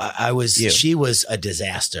 I was. You. She was a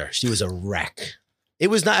disaster. She was a wreck. It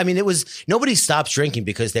was not. I mean, it was. Nobody stops drinking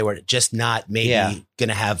because they were just not maybe Yeah. going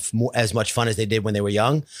to have as much fun as they did when they were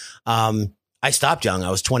young. I stopped young. I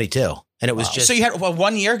was 22, and it was just. So you had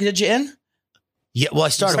 1 year? Did you in? Yeah. Well, I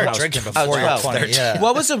started when I was drinking before before you were 12, 20. 13. Yeah.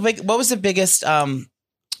 What was the biggest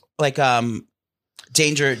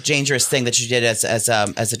dangerous thing that you did as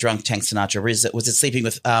a drunk Tank Sinatra? Was it sleeping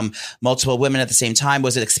with multiple women at the same time?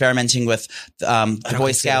 Was it experimenting with the I Boy don't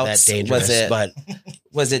consider Scouts? that dangerous,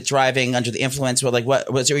 Was but it driving under the influence? Or like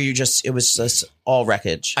what was it? Or you just it was just all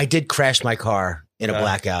wreckage? I did crash my car in a Okay.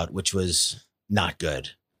 blackout, which was not good.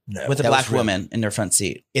 No. With a That black was real. woman in their front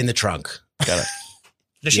seat. In the trunk. Got it.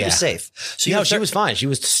 No, she Yeah. was safe. So No, she was fine. She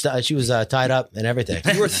was tied up and everything.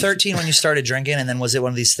 You were 13 when you started drinking, and then was it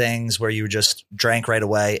one of these things where you just drank right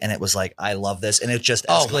away, and it was like, I love this, and it just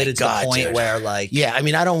Oh my escalated to God, the point dude. where like, Yeah, I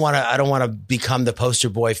mean, I don't want to become the poster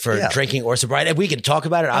boy for Yeah. drinking or sobriety. We can talk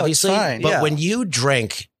about it, it's obviously. fine. But Yeah. when you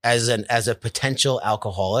drink as a potential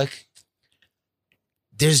alcoholic,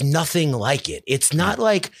 there's nothing like it. It's not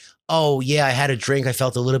like, oh yeah, I had a drink, I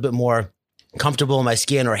felt a little bit more comfortable in my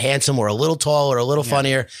skin, or handsome, or a little taller, or a little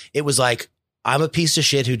funnier. It was like, I'm a piece of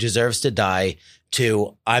shit who deserves to die,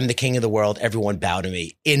 to I'm the king of the world, everyone bow to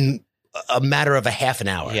me in a matter of a half an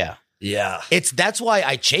hour. Yeah. yeah, That's why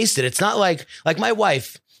I chased it. It's not like my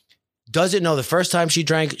wife doesn't know the first time she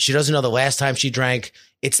drank. She doesn't know the last time she drank.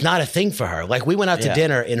 It's not a thing for her. Like, we went out to Yeah.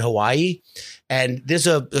 dinner in Hawaii, and there's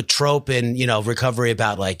a trope in, recovery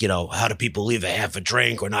about like, how do people leave a half a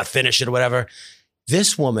drink or not finish it or whatever.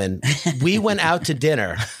 This woman, we went out to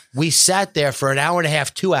dinner. We sat there for an hour and a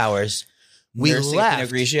half, 2 hours. We Nursing left.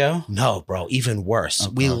 Pinot Grigio? No, bro, even worse.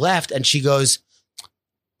 Oh, we God. left, and she goes,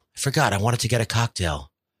 I forgot, I wanted to get a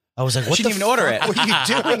cocktail. I was like, what She the didn't even order fuck it. were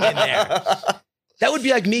you doing in there? That would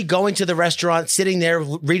be like me going to the restaurant, sitting there,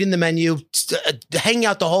 reading the menu, hanging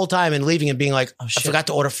out the whole time and leaving and being like, Oh, I shit. forgot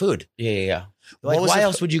to order food. Yeah. Like, What was why the-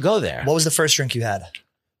 else would you go there? What was the first drink you had?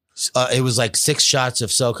 It was like 6 shots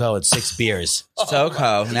of SoCo and 6 beers.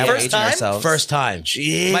 SoCo. Now we're First aging time? ourselves. First time.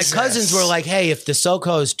 My cousins were like, hey, if the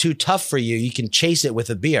SoCo is too tough for you, you can chase it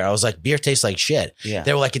with a beer. I was like, beer tastes like shit. Yeah.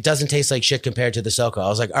 They were like, it doesn't taste like shit compared to the SoCo. I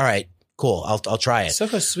was like, all right, cool. I'll try it.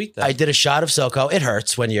 SoCo's sweet though. I did a shot of SoCo. It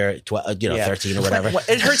hurts when you're 13 or whatever.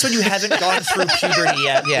 It hurts when you haven't gone through puberty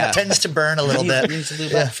yet. Yeah. It tends to burn a little you bit. need to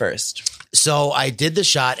lube up first. So I did the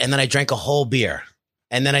shot, and then I drank a whole beer.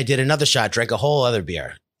 And then I did another shot, drank a whole other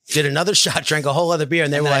beer. Did another shot, drank a whole other beer.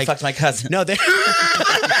 And they And were then I like, fucked my cousin. no, they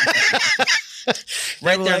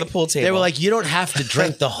right were there on like- the pool table. They were like, you don't have to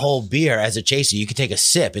drink the whole beer as a chaser. You can take a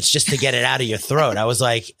sip. It's just to get it out of your throat. I was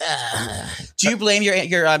like, do you blame your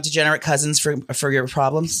degenerate cousins for your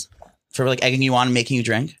problems? For like egging you on and making you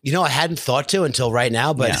drink? I hadn't thought to until right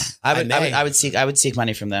now, but Yeah. I would seek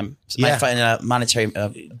money from them. Yeah. Monetary.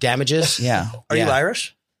 damages. Yeah. Are you Yeah.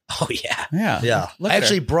 Irish? Oh yeah. Yeah. Yeah. Look I at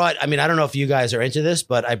actually her. brought, I don't know if you guys are into this,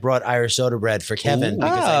 but I brought Irish soda bread for Kevin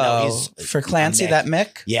because I know he's for Clancy, Mick. that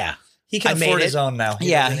Mick. Yeah. He can I made afford it. his own now.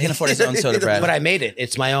 Yeah, he can afford his own soda bread. But I made it.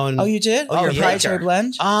 It's my own. Oh, you did? Oh, Your yeah. proprietary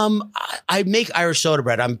blend? I make Irish soda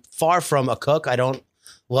bread. I'm far from a cook. I don't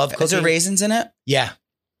love cooking. Is there raisins in it? Yeah.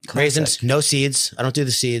 Raisins, no seeds. I don't do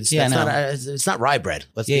the seeds. Yeah, That's no. not, it's not rye bread.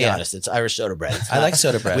 Let's be Yeah. honest. It's Irish soda bread. It's I not- like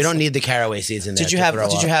soda bread. We don't need the caraway seeds in there. Did you to have throw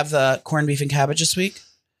Did you up. have the corned beef and cabbage this week?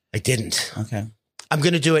 I didn't. Okay. I'm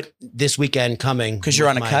going to do it this weekend coming. Because you're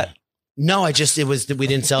with on a cut? No, we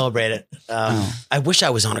didn't celebrate it. Oh. I wish I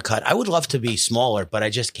was on a cut. I would love to be smaller, but I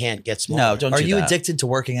just can't get smaller. No, don't Are do you that. addicted to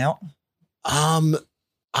working out?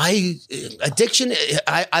 Addiction.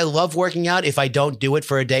 I love working out. If I don't do it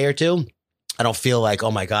for a day or two, I don't feel like,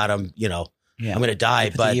 oh my God, I'm Yeah. going to die.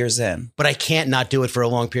 Put the But years in. I can't not do it for a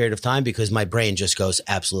long period of time because my brain just goes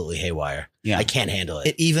absolutely haywire. Yeah. I can't handle it.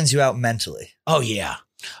 It evens you out mentally. Oh yeah.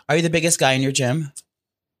 Are you the biggest guy in your gym?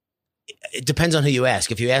 It depends on who you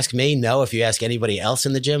ask. If you ask me, no. If you ask anybody else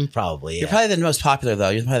in the gym, probably. You're Yeah. probably the most popular though.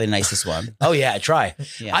 You're probably the nicest one. Oh yeah, I try.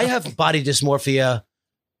 Yeah. I have body dysmorphia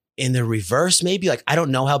in the reverse, maybe. Like, I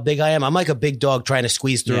don't know how big I am. I'm like a big dog trying to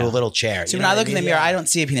squeeze through Yeah. a little chair. See, You when know I what look in the mean? mirror, I don't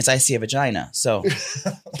see a penis. I see a vagina. So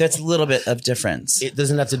that's a little bit of difference. It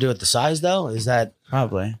doesn't have to do with the size, though. Is that?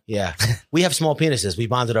 Probably. Yeah. We have small penises. We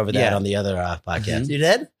bonded over that Yeah. on the other podcast. You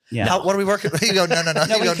did? Yeah. How, what are we working? You go, no. No,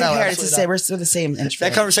 You we go, compare. It's the absolutely same. not. We're the same inch.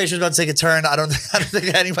 That conversation was about to take a turn. I don't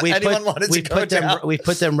think anyone wanted to go down. We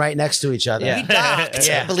put them right next to each other. Yeah. We docked,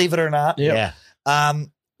 Yeah. believe it or not. Yeah.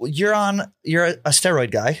 You're a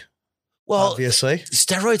steroid guy, Well, obviously.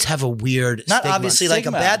 steroids have a weird Not stigma. obviously like a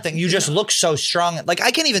Stigma. bad thing. You just look so strong. Like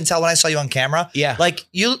I can't even tell when I saw you on camera. Yeah. Like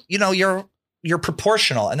you're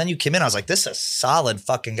proportional. And then you came in. I was like, this is a solid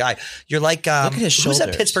fucking guy. You're like Look at his who's that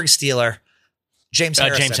shoulders. Pittsburgh Steeler? James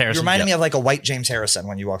Harrison. James Harrison, You reminded yeah. me of like a white James Harrison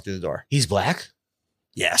when you walked through the door. He's black.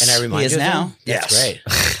 Yes. And I remind He is you of now. him? That's Yes.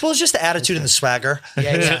 great. Well, it's just the attitude and the swagger.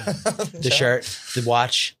 Yeah. The shirt, the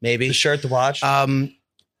watch, maybe. The shirt, the watch.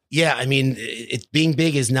 Yeah, I mean, being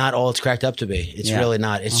big is not all it's cracked up to be. It's Yeah. really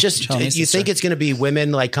not. It's Oh, just, tell me, you sister. think it's going to be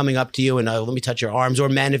women like coming up to you and let me touch your arms, or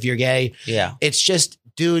men if you're gay. Yeah. It's just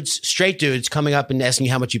dudes, straight dudes coming up and asking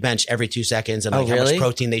you how much you bench every 2 seconds and Oh, like how really? much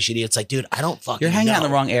protein they should eat. It's like, dude, I don't fucking You're hanging out know.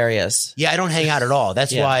 in the wrong areas. Yeah, I don't hang out at all.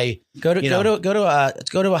 That's Yeah. why. Go to You go know.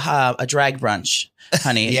 to a drag brunch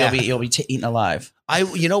honey. Yeah. You'll be eaten alive.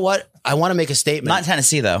 You know what? I want to make a statement. Not in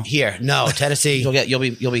Tennessee though. Here, no, Tennessee.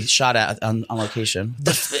 You'll be shot at on location.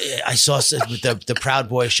 I saw the Proud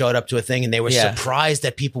Boys showed up to a thing and they were surprised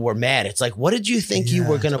that people were mad. It's like, what did you think you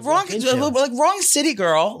were going to Wrong city,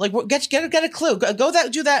 girl. Like get a clue. Go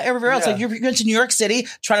do that everywhere else. Like you're going to New York City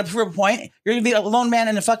trying to prove a point. You're going to be a lone man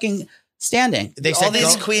in a fucking standing. They All said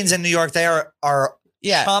these queens in New York, they are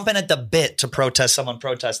chomping at the bit to protest someone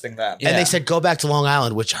protesting them. And they said, go back to Long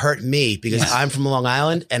Island, which hurt me because I'm from Long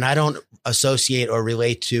Island and I don't associate or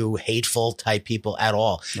relate to hateful type people at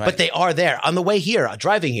all. Right. But they are there. On the way here,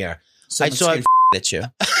 driving here, I saw at you.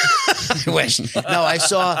 I wish. No, I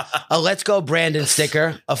saw a "Let's Go Brandon"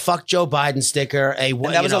 sticker, a "Fuck Joe Biden" sticker. And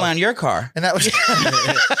that was only on your car, and that was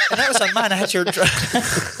on mine. I had your.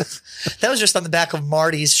 That was just on the back of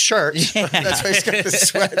Marty's shirt. Yeah. That's why he's got the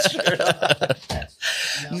sweatshirt.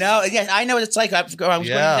 No, yeah, I know what it's like. I was going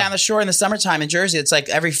down the shore in the summertime in Jersey. It's like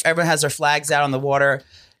everyone has their flags out on the water.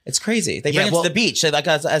 It's crazy. They bring it to the beach, like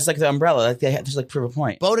as like the umbrella. Like they have to prove a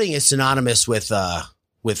point. Boating is synonymous with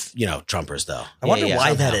Trumpers, though. I wonder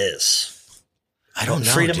why that is. I don't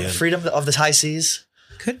know. Freedom of the high seas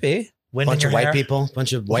could be. Bunch of white people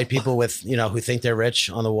with who think they're rich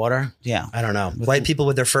on the water. Yeah, I don't know. White people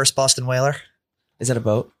with their first Boston whaler. Is that a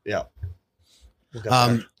boat? Yeah.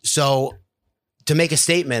 So to make a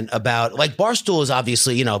statement about like Barstool is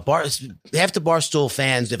obviously half the Barstool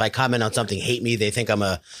fans, if I comment on something, hate me. They think I'm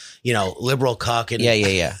a liberal cuck. And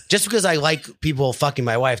yeah. Just because I like people fucking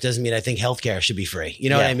my wife doesn't mean I think healthcare should be free. You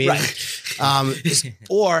know what I mean? Right.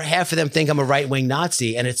 Or half of them think I'm a right wing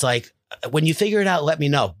Nazi, and it's like when you figure it out, let me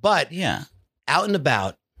know. But out and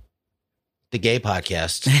about the gay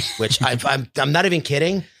podcast, which I'm not even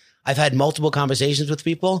kidding. I've had multiple conversations with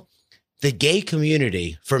people. The gay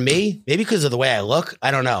community, for me, maybe because of the way I look,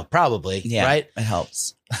 I don't know, probably, right? It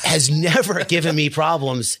helps. Has never given me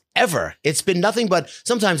problems ever. It's been nothing but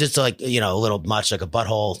sometimes it's like, a little much like a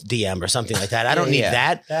butthole DM or something like that. I don't need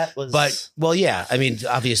that. I mean,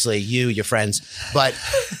 obviously your friends, but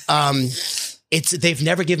they've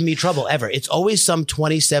never given me trouble ever. It's always some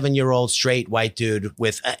 27-year-old straight white dude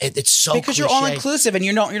with it's so because cliche. you're all inclusive and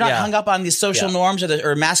you're not hung up on these social norms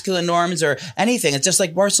or masculine norms or anything. It's just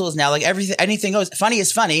like Barstool is now. Like anything goes. Funny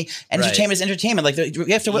is funny. Entertainment is entertainment. Like you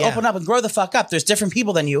have to open up and grow the fuck up. There's different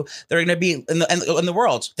people than you that are going to be in the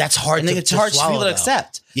world. That's hard. It's hard for people to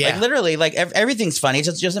accept. Yeah, like literally, like everything's funny. It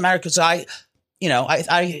just doesn't matter because I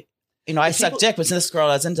suck dick, but since this girl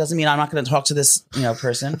doesn't mean I'm not going to talk to this,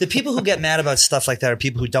 person. The people who get mad about stuff like that are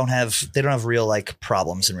people who don't have real like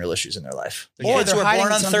problems and real issues in their life. Or kids they're who are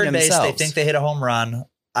born on third base. Themselves. They think they hit a home run,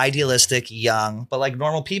 idealistic, young, but like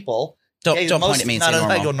normal people. Don't point at me and say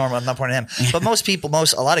normal. I go normal. I'm not pointing at him. But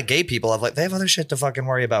a lot of gay people they have other shit to fucking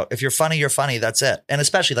worry about. If you're funny, you're funny. That's it. And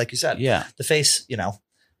especially like you said, the face,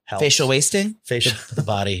 helps. Facial wasting, the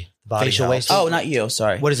body. Facial wasting. Oh, not you.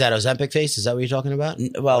 Sorry. What is that? Ozempic face? Is that what you're talking about?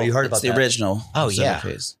 Well, you heard about the that. original. Oh, Ozempic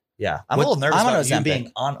face. Yeah. I'm a little nervous about you Ozempic.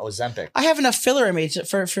 being on Ozempic. I have enough filler I made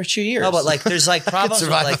for 2 years. No, but like there's like problems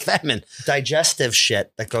with like famine. digestive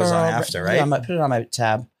shit that goes on after, right? Put it on my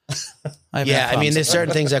tab. I mean, there's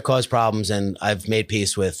certain things that cause problems, and I've made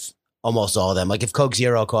peace with almost all of them. Like if Coke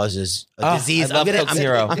Zero causes a disease, I'm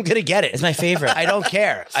gonna get it. It's my favorite. I don't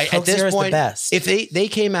care. Coke Zero is the best. If they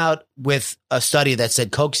came out with a study that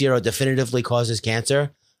said Coke Zero definitively causes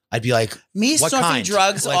cancer, I'd be like, me snorting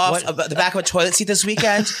drugs off the back of a toilet seat this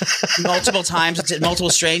weekend multiple times to multiple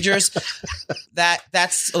strangers.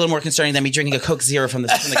 That's a little more concerning than me drinking a Coke Zero from the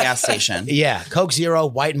gas station. Yeah, Coke Zero,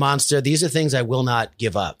 White Monster. These are things I will not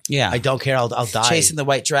give up. Yeah, I don't care. I'll die. Chasing the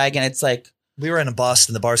White Dragon. It's like we were in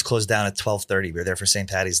Boston. The bars closed down at 12:30. We were there for St.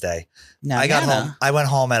 Patty's Day. I got home. I went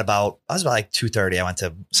home at about like 2:30. I went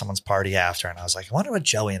to someone's party after, and I was like, I wonder what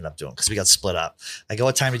Joey ended up doing because we got split up. I go,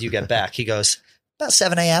 what time did you get back? He goes, about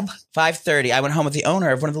 7 a.m. 5:30. I went home with the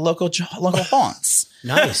owner of one of the local haunts.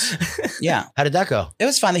 Nice. Yeah. How did that go? It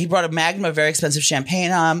was fun. He brought a magnum of very expensive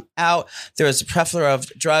champagne out. There was a plethora of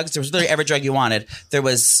drugs. There was literally every drug you wanted. There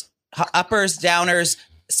was uppers, downers,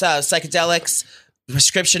 psychedelics,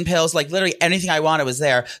 prescription pills, like literally anything I wanted was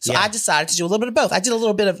there. So I decided to do a little bit of both. I did a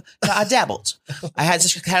little bit of, I dabbled. I had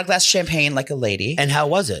a glass of champagne like a lady. And how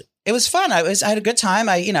was it? It was fun. I had a good time.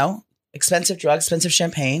 Expensive drugs, expensive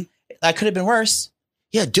champagne. I could have been worse.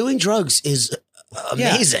 Yeah, doing drugs is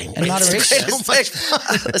amazing. In moderation. So much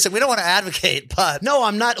fun. Listen, we don't want to advocate, but No,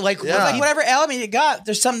 I'm not like. Yeah. Like whatever ailment you got,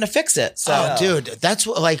 there's something to fix it. So Oh, dude, that's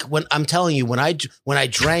what, like when I'm telling you, when I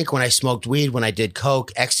drank, when I smoked weed, when I did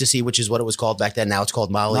coke, ecstasy, which is what it was called back then. Now it's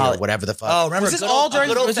called Molly or whatever the fuck. oh, remember Was this all during-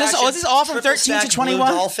 was this all from 13 to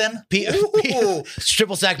 21? Dolphin.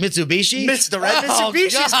 Triple stack Mitsubishi. The red Oh,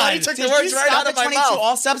 Mitsubishi. God. Scotty took the did words you right stop out at of my 22 mouth.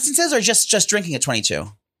 all substances or just drinking at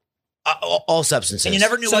 22? All substances. And you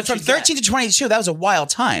never knew So what from you'd 13 to 22, that was a wild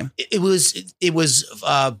time. It was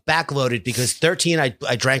backloaded because 13 I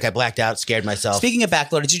drank, I blacked out, scared myself. Speaking of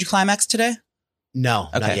backloaded, did you climax today? No,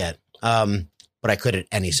 not Okay. yet. But I could at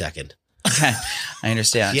any second. Okay, I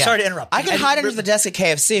understand. Yeah. Sorry to interrupt. I can hide under the desk at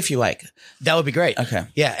KFC if you like. That would be great. Okay.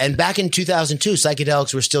 Yeah, and back in 2002,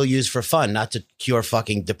 psychedelics were still used for fun, not to cure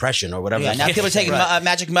fucking depression or whatever. Yeah, now people are taking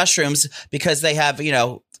magic mushrooms because they have,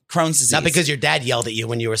 Crohn's disease. Not because your dad yelled at you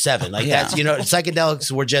when you were 7. Like Yeah. that's,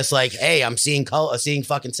 psychedelics were just like, hey, I'm seeing color, seeing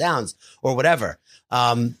fucking sounds or whatever.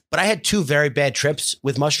 But I had 2 very bad trips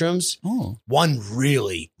with mushrooms. Oh. One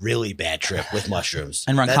really, really bad trip with mushrooms.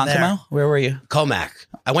 And Been there. Ronkonkoma? Where were you? Comac.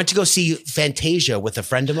 I went to go see Fantasia with a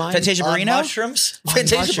friend of mine. Fantasia On Barrino? mushrooms.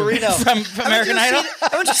 Fantasia mushrooms. Barrino From American Idol?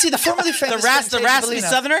 I went to see the formerly The famous raspy Fantasia Barrino.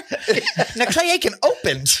 Southerner? Now Clay Aiken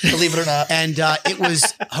opened, believe it or not. And it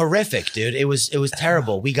was horrific, dude. It was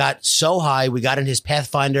terrible. We got so high. We got in his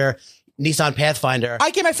Nissan Pathfinder.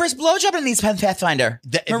 I get my first blowjob in these Pathfinder.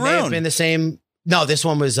 It may have Maroon. been the same. No, this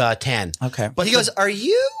one was tan. Okay. But He goes, "Are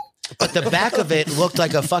you?" but the back of it looked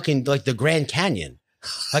like a fucking like the Grand Canyon.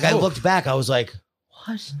 Like I looked back, I was like,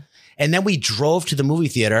 what? And then we drove to the movie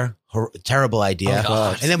theater. Terrible idea. Oh,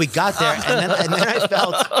 and then we got there, and then I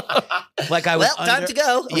felt like I was Well, time to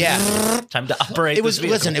go. Yeah, Time to operate. it was. this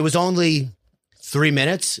vehicle. Listen, it was only 3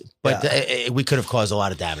 minutes, but we could have caused a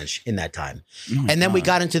lot of damage in that time. And then we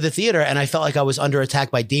got into the theater, and I felt like I was under attack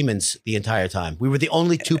by demons the entire time. We were the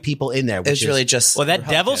only 2 people in there. It's really just. Well, that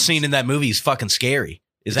devil scene in that movie is fucking scary.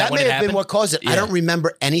 Is that that when may it have happened? been what caused it. I Yeah. don't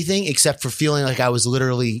remember anything except for feeling like I was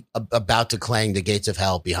literally about to clang the gates of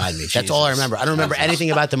hell behind me. That's all I remember. I don't remember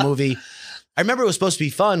anything about the movie. I remember it was supposed to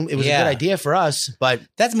be fun. It was a good idea for us, but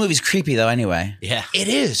That movie's creepy, though, anyway. Yeah. it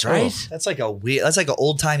is, right? That's like a weird. That's like an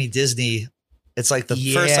old timey Disney. It's like the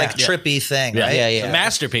first like trippy thing, Yeah. right? Yeah, It's a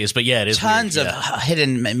masterpiece, but yeah, it is Tons weird. of Yeah.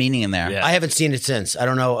 hidden meaning in there. Yeah. I haven't seen it since. I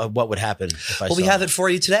don't know what would happen if I Well, we saw have it for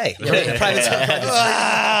you today.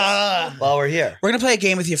 While we're here. We're going to play a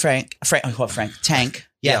game with you, Frank. Tank.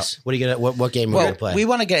 Yes. What are you gonna? What game are we Well, gonna play? we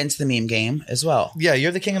want to get into the meme game as well. Yeah,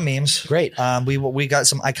 you're the king of memes. Great. We got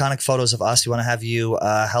some iconic photos of us. We want to have you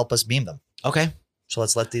help us meme them. Okay. So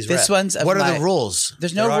let's let these This rip. one's of What are my- the rules?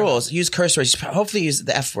 There's no There are rules. Use curse words. Hopefully use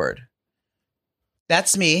the F word.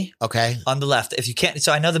 That's me. Okay. On the left. If you can't,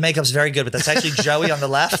 so I know the makeup's very good, but that's actually Joey on the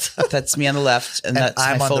left. That's me on the left, and that's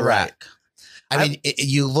I'm my on full the right. rack. I mean,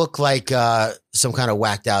 you look like some kind of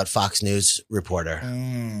whacked out Fox News reporter.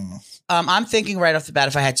 I'm thinking right off the bat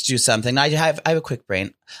if I had to do something. I have a quick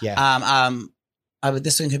brain. Yeah.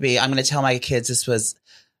 This one could be. I'm going to tell my kids this was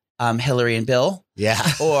Hillary and Bill, Yeah.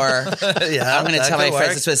 or Yeah, I'm going to that tell my could friends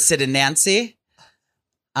work. this was Sid and Nancy.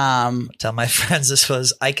 Tell my friends this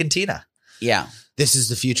was Ike and Tina. Yeah. This is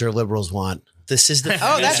the future liberals want. This is the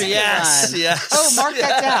Oh, that's a good yes, one. yes. Oh, mark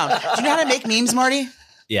that down. Do you know how to make memes, Marty?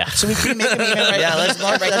 Yeah. So we can make a meme and write. Yeah, let's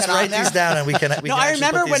write write that on these there? down and we can. No, I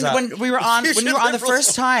remember when we were on the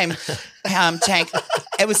first time, Tank.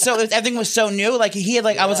 It was everything was so new. Like he had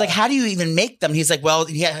I was like, how do you even make them? He's like, well,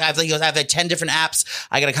 I have like 10 different apps.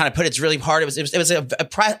 I got to kind of put it's really hard. It was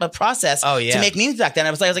a process. Oh, yeah. To make memes back then.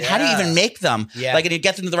 I was like, how do you even make them? Yeah. Like and you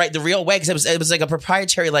get them the real way because it was like a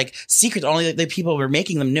proprietary secret. Only the people who were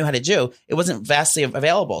making them knew how to do. It wasn't vastly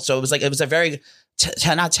available. So it was a very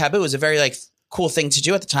not taboo. It was a very cool thing to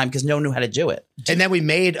do at the time because no one knew how to do it. And then we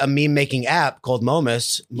made a meme making app called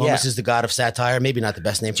Momus. Momus Yeah. is the god of satire. Maybe not the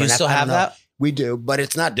best name for Do you an app. still I don't have know. that? We do, but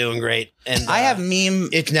it's not doing great. And I have meme.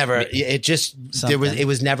 It's never. It just Something.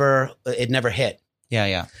 it never hit.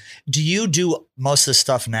 Yeah. Do you do most of the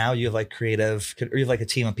stuff now? You have creative, or you have a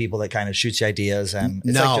team of people that kind of shoots you ideas and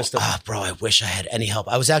it's No, just bro, I wish I had any help.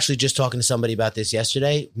 I was actually just talking to somebody about this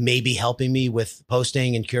yesterday, maybe helping me with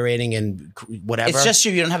posting and curating and whatever. It's just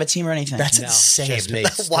you. You don't have a team or anything. that's No, insane. just me.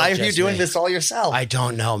 Why are Still you just doing me. this all yourself? I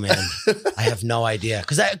don't know, man. I have no idea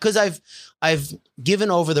because I've given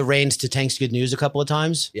over the reins to Tank's Good News a couple of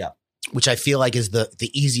times. Yeah, which I feel like is the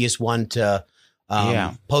easiest one to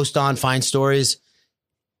post on, find stories.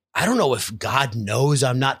 I don't know if God knows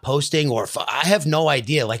I'm not posting or if I have no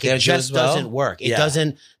idea. Like it just doesn't work. It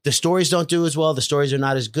doesn't, the stories don't do as well. The stories are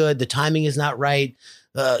not as good. The timing is not right.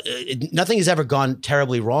 nothing has ever gone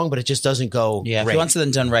terribly wrong, but it just doesn't go. Yeah, if great. you want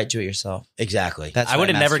something done right, do it yourself. Exactly. That's I why would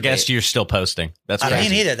have never masturbate. guessed you're still posting. That's I crazy.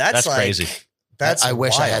 mean, either. That's like, crazy. That's I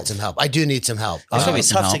wish I had wild. some help. I do need some help. It's gonna Give be me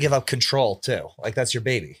some tough to help. give up control too. Like that's your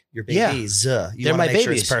baby. Your Yeah. babies. You They're wanna my make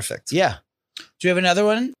sure it's babies. perfect. Yeah. Do you have another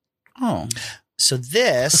one? Oh, So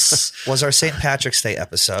this was our St. Patrick's Day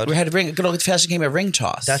episode. we had a ring. Good old fashioned game of ring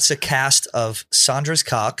toss. That's a cast of Sandra's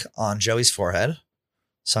cock on Joey's forehead.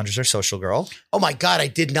 Sandra's our social girl. Oh my God, I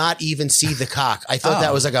did not even see the cock. I thought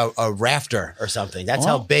that was like a rafter or something. That's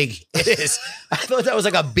how big it is. I thought that was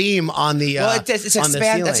like a beam on the well, it's on the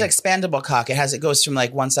expand. That's an ceiling. expandable cock. It goes from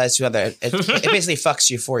like one size to another. It basically fucks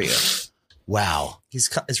you for you. Wow.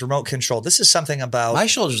 It's remote control. This is something about My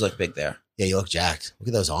shoulders look big there. Yeah, you look jacked. Look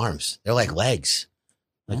at those arms. They're like legs,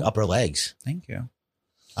 like upper legs. Thank you.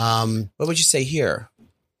 What What would you say here?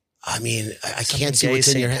 I mean, I something can't see gay what's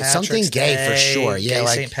in St. your head. Patrick's Something gay for Day, sure. Yeah, gay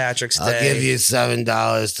like St. Patrick's Day. I'll give you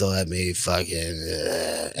 $7 to let me fucking.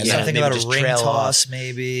 And then something maybe about just a ring trail toss,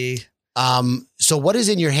 maybe. off. So what is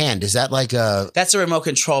in your hand? Is that like a? That's a remote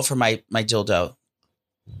control for my dildo.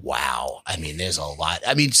 Wow. I mean, there's a lot.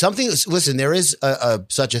 I mean, something. Listen, there is a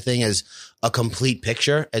such a thing as a complete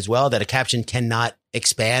picture as well that a caption cannot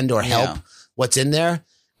expand or help Yeah. what's in there.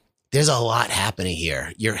 There's a lot happening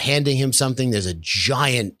here. You're handing him something. There's a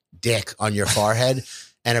giant dick on your forehead,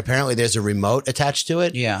 and apparently there's a remote attached to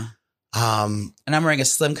it. Yeah. Um, And I'm wearing a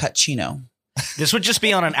slim cut chino. This would just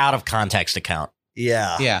be on an out of context account.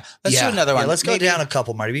 Yeah. Yeah. Let's Yeah. do another one. Yeah, let's go Maybe- down a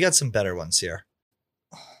couple, Marty. We got some better ones here.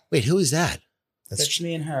 wait, who is that? That's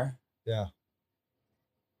me and her. Yeah.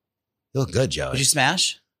 You look good, Joe. Would you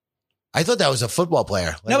smash? I thought that was a football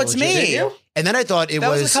player. Like, No, it's legit. me. Did you? And then I thought it That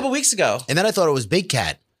was was. a couple weeks ago. And then I thought it was Big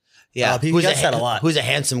Cat. Yeah. He gets that a lot. Who's a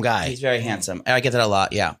handsome guy. He's very handsome. I get that a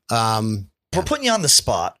lot. Yeah. We're putting you on the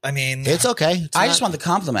spot. I mean, It's okay. It's I not- just want the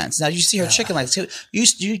compliments. Now you see her chicken legs too. You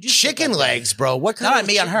chicken legs, bro. What kind Not of on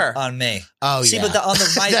me, on her. on me. Oh, See, yeah. but on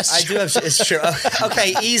the right, That's I do have. It's true.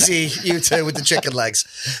 Okay, easy, you two with the chicken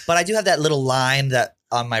legs. But I do have that little line that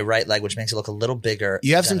on my right leg, which makes it look a little bigger.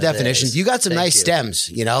 You have than some it definition. is. You got some Thank nice you. stems.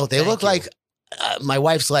 You know, they Thank look you. like my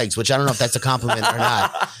wife's legs, which I don't know if that's a compliment or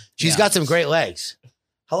not. She's Yeah. got some great legs.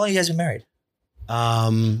 How long have you guys been married?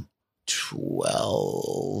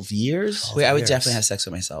 12 years. Wait, I would Years. definitely have sex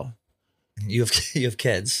with myself. You have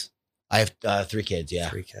kids. I have 3 kids. Yeah,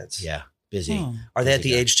 3 kids. yeah, busy. Oh. Are they at the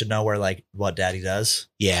Busy guy. age to know where like what daddy does?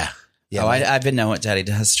 Yeah, yeah. Oh, I've been knowing what daddy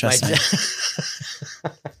does. Trust me.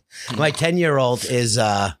 My 10-year-old is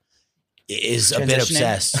a bit Transitioning?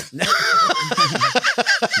 obsessed.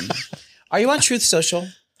 Are you on Truth Social?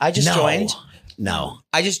 I just joined. No,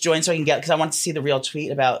 I just joined so I can get, because I want to see the real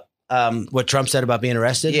tweet about, what Trump said about being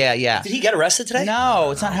arrested. yeah. Did he get arrested today?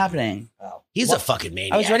 No, it's not happening. He's a fucking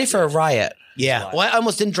maniac. I was ready for a riot. Yeah. Well, I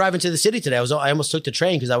almost didn't drive into the city today. I almost took the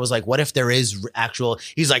train because I was like, what if there is actual,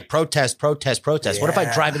 he's like, protest. What if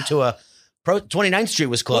I drive into 29th Street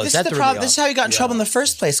was closed? Well, this is That the threw me problem. off. This is how you got in trouble in the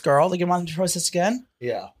first place, girl. Like, you want to protest again?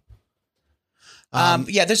 Yeah.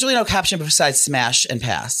 Yeah, there's really no caption besides smash and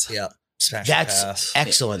pass. Yeah. Smash That's pass.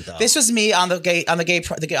 excellent, though. This was me on the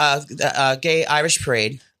gay Irish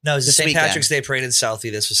parade. No, it was the this St. weekend. Patrick's Day parade in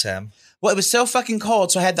Southie. This was him. Well, it was so fucking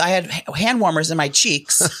cold, so I had hand warmers in my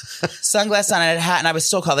cheeks, sunglasses on, and a hat, and I was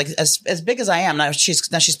still cold. Like as big as I am now, she's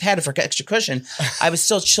padded for extra cushion. I was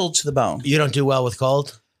still chilled to the bone. You don't do well with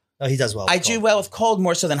cold? Oh, he does well. I with do cold. well with cold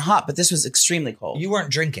more so than hot, but this was extremely cold. You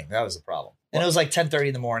weren't drinking. That was the problem. And it was like 10:30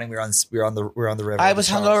 in the morning. We were on the river. I was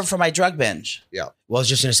hungover from my drug binge. Yeah. Well, I was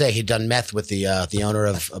just going to say he'd done meth with the owner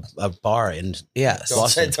of a bar in Yes. Don't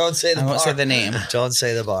say the I bar. won't say the name. Don't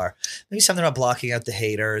say the bar. Maybe something about blocking out the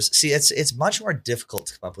haters. See, it's much more difficult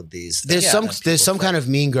to come up with these. There's some kind of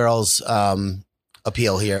Mean Girls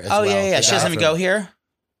appeal here as Oh well. yeah. She doesn't even go here.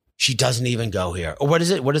 She doesn't even go here. Or what is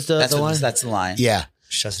it? What is the That's line? that's the line. Yeah.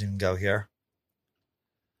 She doesn't even go here.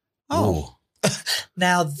 Oh. Ooh.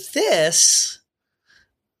 Now this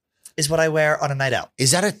is what I wear on a night out.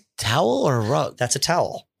 Is that a towel or a rug? That's a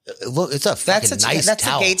towel. Look, it's a fucking nice that's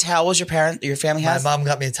towel. a gay towel. Your family My has. mom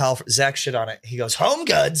got me a towel. Zach shit on it. He goes, "Home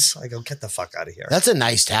Goods." I go, "Get the fuck out of here." That's a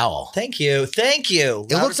nice towel. Thank you. It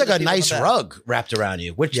looks like a nice rug wrapped around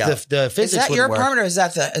you, which Yeah. the physics Is that would your work. apartment or is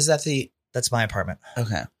that the? That's my apartment.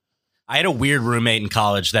 Okay. I had a weird roommate in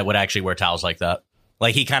college that would actually wear towels like that.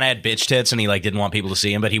 Like he kind of had bitch tits and he like didn't want people to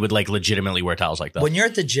see him, but he would like legitimately wear towels like that. When you're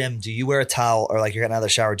at the gym, do you wear a towel or like you're getting out of the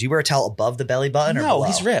shower? Do you wear a towel above the belly button or No, below?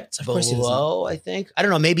 he's ripped. Of course he doesn't. Below, I think. I don't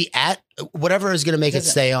know. Maybe at whatever is going to make it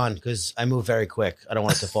Doesn't- stay on because I move very quick. I don't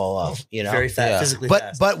want it to fall off. You know, Very fat, Yeah. physically But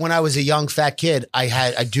fast. but when I was a young fat kid,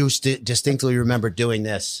 I distinctly remember doing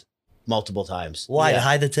this multiple times. Why? Yeah. To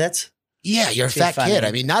hide the tits? Yeah, you're a Too fat funny. kid.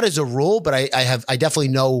 I mean, not as a rule, but I definitely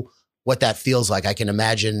know what that feels like. I can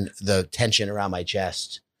imagine the tension around my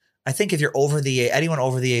chest. I think if you're anyone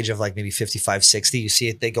over the age of like maybe 55, 60, you see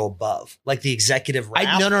it, they go above. Like the executive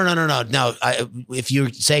wrap. No. If you're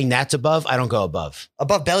saying that's above, I don't go above.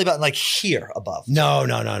 Above belly button, like here above. No.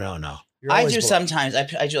 You're I always do below. sometimes.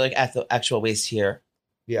 I do like at the actual waist here,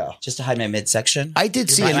 Yeah. just to hide my midsection. I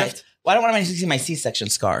did see My- it. my- well, I don't want to see my C-section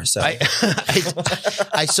scar. So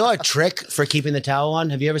I saw a trick for keeping the towel on.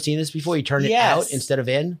 Have you ever seen this before? You turn it Yes. out instead of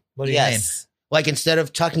in. What do you mean? yes, Like instead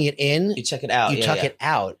of tucking it in, you check it out. you tuck it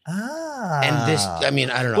out. Ah. And this, I mean,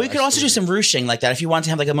 I don't know. Well, you could also do some ruching like that if you want to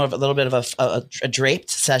have like a little bit of a draped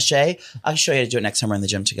sachet. I'll show you how to do it next time we're in the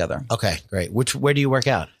gym together. Okay, great. Where do you work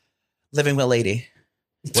out? Living with Lady,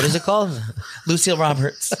 What is it called? Lucille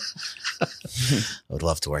Roberts. I would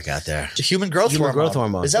love to work out there. Human growth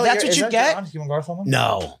hormone. Is that That's what you that get? on? Human growth hormone?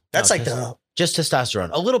 No, That's no, like the just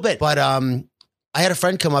testosterone, a little bit. But I had a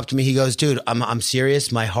friend come up to me. He goes, "Dude, I'm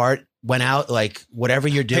serious. My heart went out. Like whatever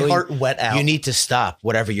you're my doing, heart wet out. you need to stop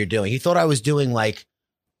whatever you're doing." He thought I was doing like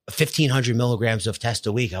 1,500 milligrams of test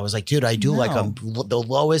a week. I was like, "Dude, I do like the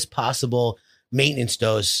lowest possible maintenance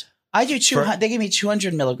dose." I do 200. They give me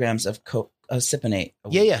 200 milligrams of cypionate.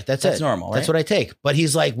 Yeah, that's it. normal. Right? That's what I take. But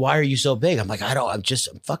he's like, "Why are you so big?" I'm like, I'm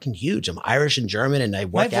fucking huge. I'm Irish and German, and I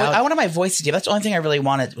work out. I wanted my voice to give. That's the only thing I really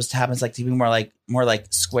wanted was to happen. Like to be more like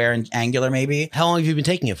square and angular, maybe. How long have you been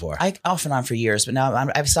taking it for? I off and on for years, but now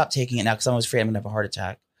I've stopped taking it now because I'm always afraid I'm gonna have a heart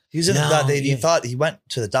attack. He was in No, he yeah. thought he went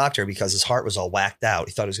to the doctor because his heart was all whacked out.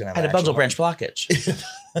 He thought he was going to I have had a bundle branch blockage.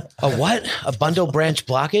 A what? A bundle branch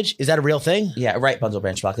blockage? Is that a real thing? Yeah, right bundle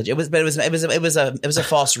branch blockage. It was a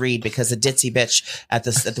false read because the ditzy bitch at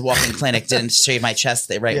the walk-in clinic didn't shave my chest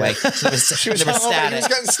the right way. So there was static. He was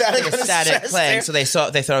getting static on his Static chest playing. there.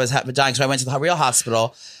 So they thought I was dying. So I went to the real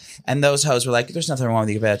hospital, and those hoes were like, "There's nothing wrong with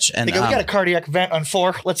you, bitch." And They go, we got a cardiac event on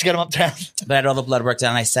 4. Let's get him uptown. but I had all the blood work done.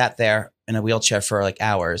 And I sat there in a wheelchair for like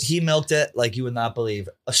hours. He milked it like you would not believe.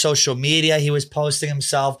 Social media, he was posting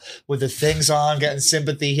himself with the things on, getting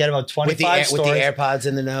sympathy. He had about 25 with the stories. AirPods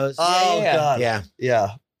in the nose. Oh, Yeah. God.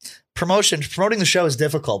 Yeah. Promoting the show is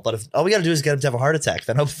difficult, but if all we got to do is get him to have a heart attack,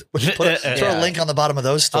 then throw a link on the bottom of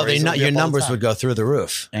those Oh, stories. It'll be your up all the numbers time. would go through the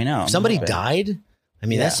roof. I know. If somebody But- died, I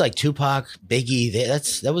mean, Yeah. that's like Tupac, Biggie.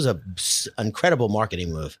 That was a incredible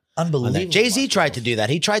marketing move. Unbelievable. Jay-Z tried to do that.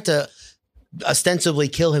 He tried to ostensibly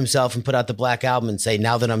kill himself and put out the Black Album and say,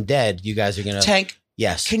 "Now that I'm dead, you guys are gonna." Tank,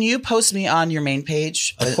 Yes. can you post me on your main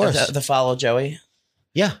page? Of course. The follow Joey.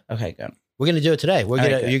 Yeah. Okay, good. We're gonna do it today. right,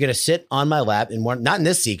 good. You're gonna sit on my lap and not in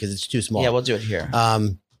this seat because it's too small. Yeah, we'll do it here.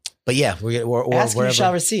 But yeah, or Ask and you shall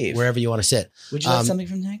wherever, receive. wherever you want to sit. Would you like something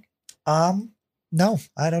from Tank? No,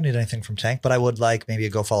 I don't need anything from Tank, but I would like maybe a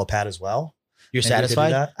go follow Pat as well. You're Maybe we could do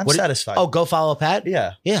satisfied? that. I'm What- satisfied. Oh, go follow Pat.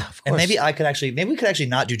 yeah. Yeah, of course. And maybe we could actually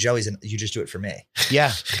not do Joey's and you just do it for me.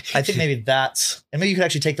 Yeah. I think maybe and maybe you could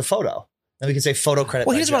actually take the photo. Then we could say photo credit.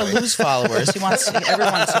 Well, by he doesn't want Joey. to lose followers. He wants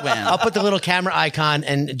everyone to win. I'll put the little camera icon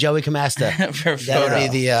and Joey Camasta. For That'll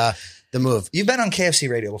photo. be the move. You've been on KFC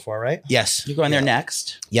radio before, right? Yes. You're going there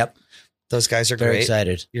next. Yep. Those guys are Very great.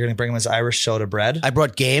 excited. You're going to bring them as Irish soda bread. I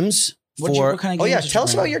brought games What for. kind of Oh games yeah, did you tell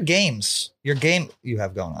us bring? about your games. Your game you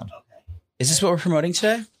have going on. Is this what we're promoting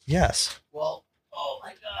today? Yes. Well, oh my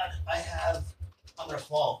God, I'm gonna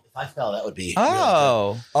fall. If I fell, that would be.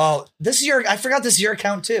 Oh, Oh, I forgot this is your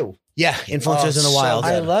account too. Yeah, influencers in the so wild.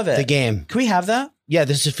 I love it. The game. Can we have that? Yeah,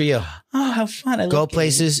 this is for you. Oh, how fun! I Go love games.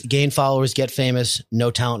 places, gain followers, get famous. No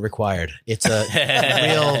talent required. It's a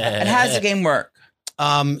real. And how does the game work?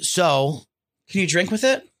 So Can you drink with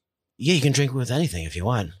it? yeah, you can drink with anything if you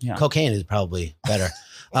want. Yeah. Cocaine is probably better.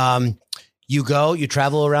 You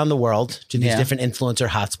travel around the world to these Yeah. different influencer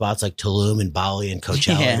hotspots like Tulum and Bali and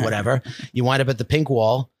Coachella and Yeah. whatever. You wind up at the Pink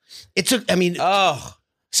Wall. Oh,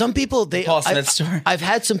 Some people Paul Smith story. I've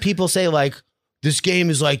had some people say like, this game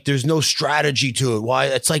is like, there's no strategy to it. Why?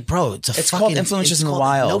 It's like, bro, it's called Influencers in the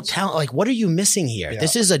Wild. No talent. Like, what are you missing here? Yeah.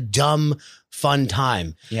 This is a dumb, fun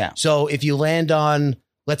time. Yeah. So if you land on,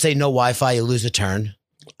 let's say, no Wi-Fi, you lose a turn.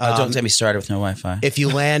 Don't get me started with no Wi-Fi. If you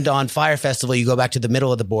land on Fire Festival, you go back to the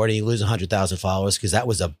middle of the board and you lose 100,000 followers because that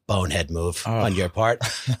was a bonehead move on your part.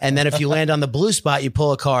 And then if you land on the blue spot, you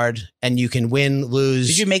pull a card and you can win, lose.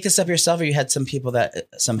 Did you make this up yourself, or you had some people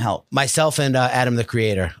some help? Myself and Adam, the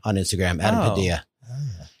creator, on Instagram, Adam Oh. Padilla.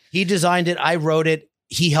 He designed it. I wrote it.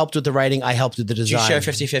 He helped with the writing. I helped with the Did design. you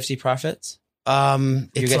share 50-50 profits? You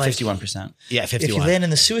It's get like 51%. Yeah, If you 51. land in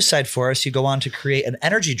the suicide forest, you go on to create an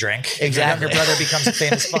energy drink. Exactly. Your brother becomes a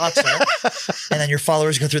famous boxer, and then your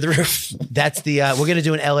followers go through the roof. That's the we're gonna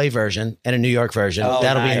do an LA version and a New York version. Oh,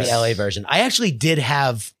 That'll be in nice. the LA version. I actually did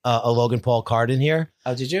have a Logan Paul card in here.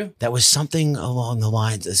 Oh, did you? That was something along the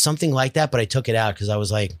lines, something like that, but I took it out because I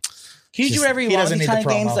was like, Can you do whatever you he want doesn't with these need kind the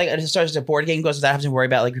of games? promo. Like it starts as a board game goes without having to worry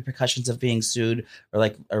about like repercussions of being sued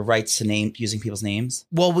or rights to name using people's names.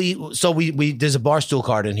 well, we there's a Barstool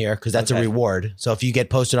card in here because that's a Okay. reward. So if you get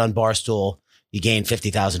posted on Barstool, you gain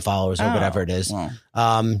 50,000 followers or whatever it is. Well,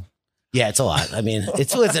 Yeah, it's a lot. I mean,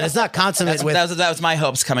 it's not consummate with that was my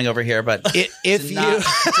hopes coming over here, but if did you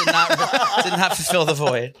did not fulfill the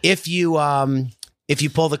void. if you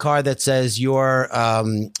pull the card that says your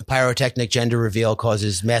pyrotechnic gender reveal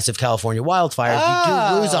causes massive California wildfires,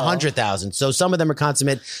 you do lose 100,000. So some of them are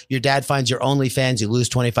consummate. Your dad finds your OnlyFans, you lose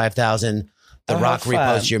 25,000. The Oh, Rock how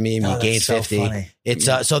reposts fun. your meme, you Oh, gain that's so 50. funny. It's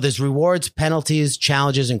so there's rewards, penalties,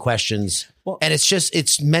 challenges, and questions, Well- and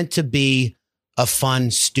it's meant to be a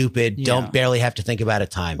fun, stupid, Yeah. don't barely have to think about it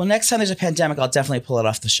time. Well, next time there's a pandemic, I'll definitely pull it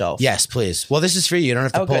off the shelf. Yes, please. Well, this is for you. You don't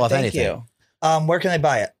have to Oh, pull good. off Thank anything. you. Where can they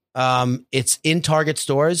buy it? It's in Target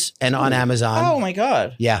stores and on Amazon. Oh my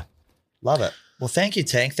god. Yeah. Love it. Well, thank you,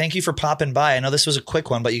 Tank. Thank you for popping by. I know this was a quick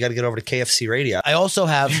one, but you got to get over to KFC Radio. I also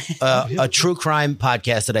have a true crime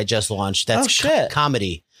podcast that I just launched. That's Oh, shit.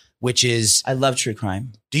 comedy, which is, I love true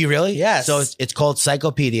crime. do you really? Yes. So it's called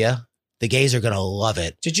Psychopedia. The gays are going to love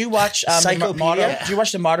it. Did you watch Psychopedia? Did you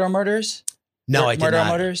watch the Martyr Murders? No, I did Murder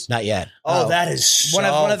not. Murders? Not yet. Oh, Oh. that is so One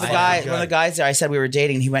of the fucking one of the guys there. I said we were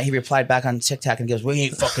dating, and he replied back on TikTok and he goes, "We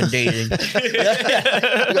ain't fucking dating."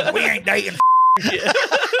 good. We ain't dating.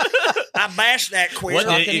 I bashed that quiz. What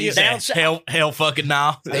did you say? Hell fucking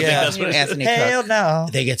now. I think Yeah, that's what it is. Anthony Hell Cook. no.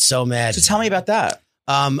 They get so mad. So tell me about that.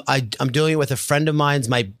 I'm doing it with a friend of mine's,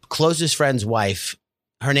 my closest friend's wife.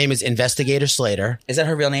 Her name is Investigator Slater. Is that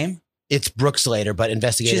her real name? It's Brooke Slater, but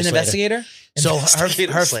Investigator She's an Slater. investigator. So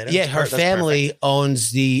Investigator her Slater. yeah, her That's family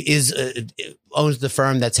owns the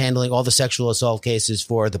firm that's handling all the sexual assault cases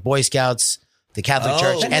for the Boy Scouts, the Catholic Oh.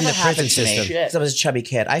 Church, That and the never prison happened to me. system. 'Cause I was a chubby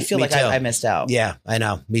kid. I feel Me like too. I missed out. Yeah, I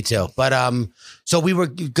know. Me too. But so we were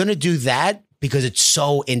gonna do that because it's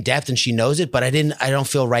so in depth and she knows it. But I don't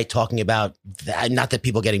feel right talking about that. Not that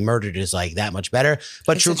people getting murdered is like that much better,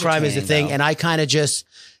 but It's true crime is the entertaining, thing. though. And I kind of just.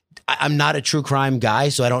 I'm not a true crime guy,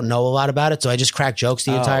 so I don't know a lot about it. So I just crack jokes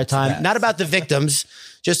the entire time, that's- not about the victims,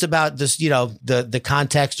 just about this, the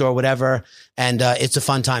context or whatever. And it's a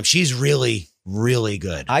fun time. She's really, really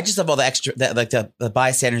good. I just love all the extra, the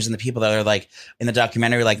bystanders and the people that are like in the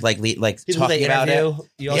documentary, like People they talking about it. interview.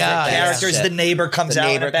 You Yeah, the characters. yeah. The neighbor comes out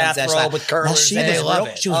in a bathrobe with curlers. Well, she and was they love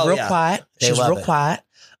real, it. she was Oh, real yeah. quiet. They She was love real it. quiet.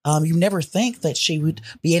 You never think that she would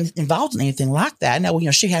be involved in anything like that. No,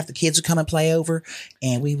 she'd have the kids would come and play over,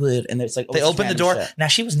 and we would, and it's like They oh, open the random door. shit. Now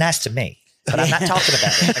she was nice to me, but I'm not talking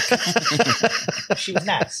about it. She was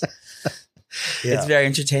nice. It's very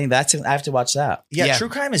entertaining. I have to watch that. Yeah, Yeah. true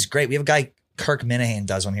crime is great. We have a guy, Kirk Minahan,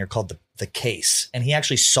 does one here called the Case, and he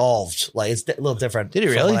actually solved it's a little different. Did he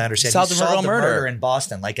from really? what I understand. Solved He the real murder. murder in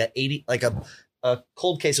Boston, like a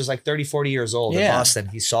cold case was like 30, 40 years old in Yeah. Boston.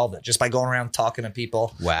 He solved it just by going around talking to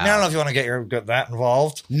people. Wow. I, mean, I don't know if you want to get that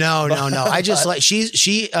involved. No. I just like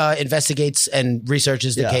she investigates and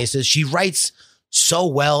researches the Yeah. cases. She writes so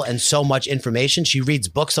well and so much information. She reads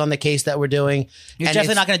books on the case that we're doing. You're And definitely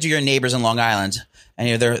it's- not going to do your neighbors in Long Island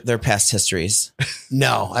and their past histories.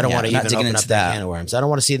 No, I don't Yeah, want to not even digging open into up that. that can of worms. I don't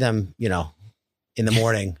want to see them, in the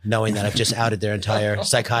morning, knowing that I've just outed their entire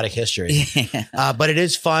psychotic history. But it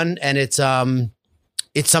is fun, and it's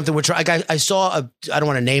something we're trying. I saw I don't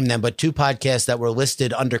want to name them, but 2 podcasts that were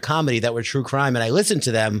listed under comedy that were true crime, and I listened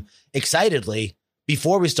to them excitedly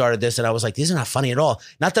before we started this, and I was like, these are not funny at all.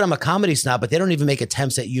 Not that I'm a comedy snob, but they don't even make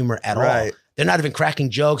attempts at humor at all. Right. They're not even cracking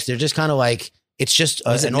jokes. They're just kind of like it's just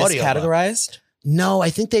Was it an audio. book. miscategorized? No, I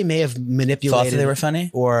think they may have Thought manipulated. that they were funny.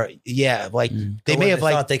 or they Or may have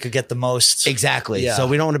thought they could get the most. exactly. Yeah. So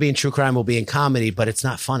we don't want to be in true crime. We'll be in comedy, but it's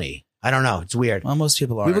not funny. I don't know. It's weird. Well, most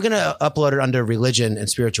people are. We were going to upload it under religion and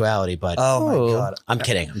spirituality, but Oh my Oh. god! I'm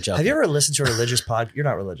kidding. I'm joking. Have you ever listened to a religious pod? You're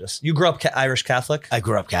not religious. You grew up Irish Catholic. I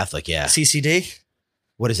grew up Catholic. Yeah. CCD.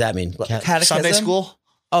 What does that mean? Catechism? Sunday school.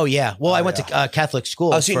 Oh yeah. Well, I went yeah. to Catholic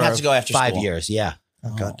school. Oh, so you didn't for have to go after 5 school. years. Yeah.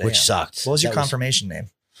 Oh, god damn. Which sucked. What was your That confirmation name?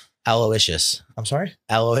 Aloysius. I'm sorry.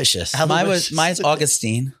 Aloysius. Mine's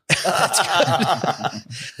Augustine.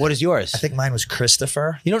 What is yours? I think mine was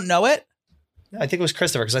Christopher. You don't know it? No, I think it was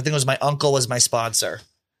Christopher because I think it was my uncle was my sponsor.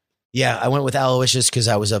 Yeah, I went with Aloysius because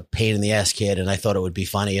I was a pain in the ass kid, and I thought it would be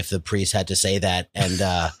funny if the priest had to say that,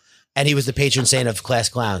 and he was the patron saint of class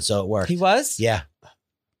clown, so it worked. He was? Yeah.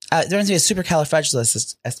 There reminds me of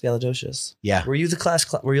supercalifragilisticexpialidocious. Yeah. Were you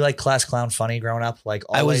were you like class clown funny growing up? Like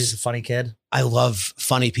always a funny kid? I love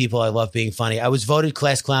funny people. I love being funny. I was voted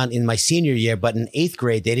class clown in my senior year, but in 8th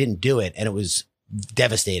grade, they didn't do it. And it was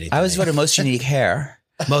devastating. I was voted most unique hair.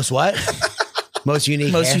 Most what? Most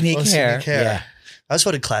unique Most hair? unique Most hair. unique hair. Yeah. I was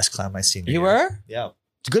voted class clown my senior You year. were? Yeah.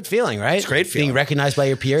 It's a good feeling, right? It's a great feeling. Being recognized by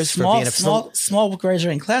your peers for being a Small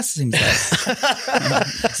graduating class seems like.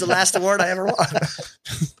 It's the last award I ever won.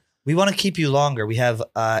 We want to keep you longer. We have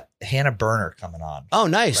Hannah Berner coming on. Oh,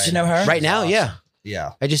 nice. Right Do you know her? Right now, Awesome. yeah.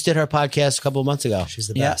 Yeah. I just did her podcast a couple of months ago. She's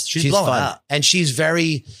the Yeah. best. She's blowing fun. up. And she's very,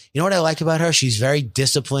 you know what I like about her? She's very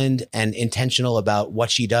disciplined and intentional about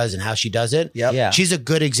what she does and how she does it. Yep. Yeah. She's a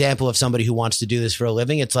good example of somebody who wants to do this for a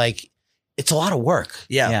living. It's like, it's a lot of work.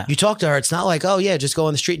 Yeah. Yeah. You talk to her, it's not like, oh yeah, just go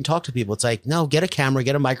on the street and talk to people. It's like, no, get a camera,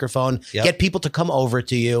 get a microphone, Yep. get people to come over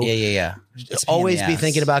to you. Yeah. It's a pain in Always the be ass.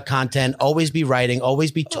 thinking about content, always be writing,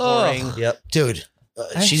 always be touring. Yep. Dude,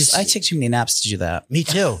 I take too many naps to do that. me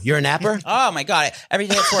too. You're a napper? Oh my God. Every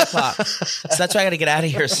day at 4 o'clock. So that's why I got to get out of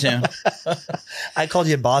here soon. I called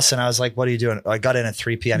you in Boston. I was like, what are you doing? I got in at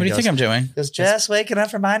 3 p.m. What do you think I'm doing? He goes, just waking up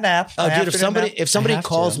from my nap. Oh, My dude, if afternoon nap." somebody I have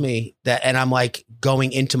calls to. me that and I'm like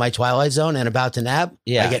going into my twilight zone and about to nap,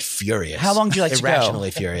 Yeah. I get furious. How long do you like to go?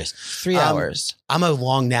 Irrationally furious. 3 hours. I'm a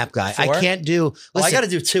long nap guy. 4? I can't do. Well, I listen, got to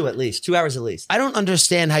do 2 at least. 2 hours at least. I don't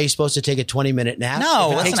understand how you're supposed to take a 20-minute nap. No,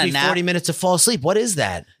 If it that's takes not a me nap. 40 minutes to fall asleep. What is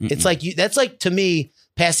that? It's like that's like to me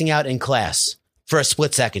passing out in class for a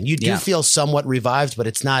split second. You do Yeah. feel somewhat revived, but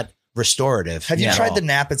it's not restorative. Have you at tried all. the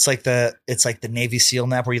nap? It's like the Navy SEAL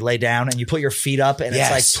nap where you lay down and you put your feet up and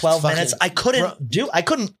Yes. it's like 12 Fucking- minutes. I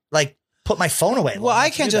couldn't like put my phone away. Well, I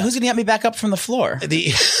can't do it. Who's going to get me back up from the floor?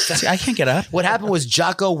 See, I can't get up. What happened was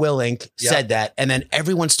Jocko Willink Yep. said that, and then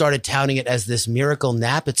everyone started touting it as this miracle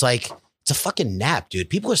nap. It's like, it's a fucking nap, dude.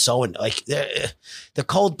 People are so like the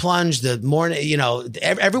cold plunge, the morning,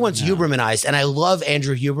 everyone's Hubermanized. And I love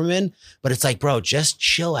Andrew Huberman, but it's like, bro, just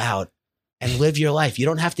chill out and live your life. You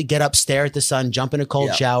don't have to get up, stare at the sun, jump in a cold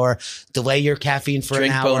Yeah. shower, delay your caffeine for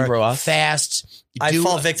Drink an bone hour, broth. fast. I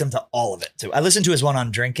fall victim to all of it too. I listened to his one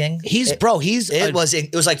on drinking.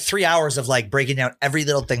 It was like 3 hours of like breaking down every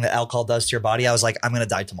little thing that alcohol does to your body. I was like, I'm going to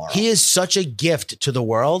die tomorrow. He is such a gift to the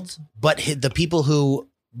world, but the people who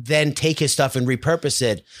then take his stuff and repurpose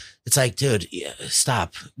it, it's like, dude,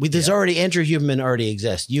 stop. There's already Andrew Huberman already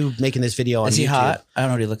exists. You making this video on Is he YouTube. hot? I don't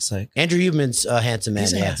know what he looks like. Andrew Huberman's a handsome man.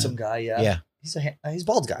 He's a yeah. handsome guy. Yeah. Yeah. He's a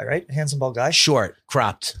bald guy, right? Handsome bald guy. Short,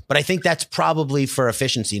 cropped. But I think that's probably for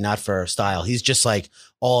efficiency, not for style. He's just like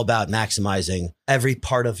all about maximizing. Every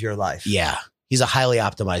part of your life. Yeah. He's a highly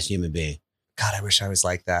optimized human being. God, I wish I was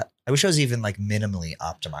like that. I wish I was even like minimally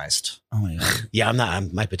optimized. Oh my God. Yeah, I'm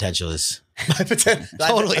not. My potential is Totally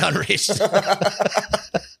totally unreached. All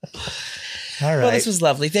right. Well, this was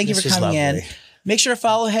lovely. Thank you This for was coming in. lovely. Make sure to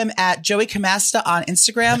follow him at Joey Camasta on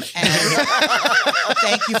Instagram. And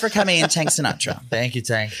thank you for coming in, Tank Sinatra. Thank you,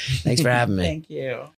 Tank. Thanks for having me. Thank you.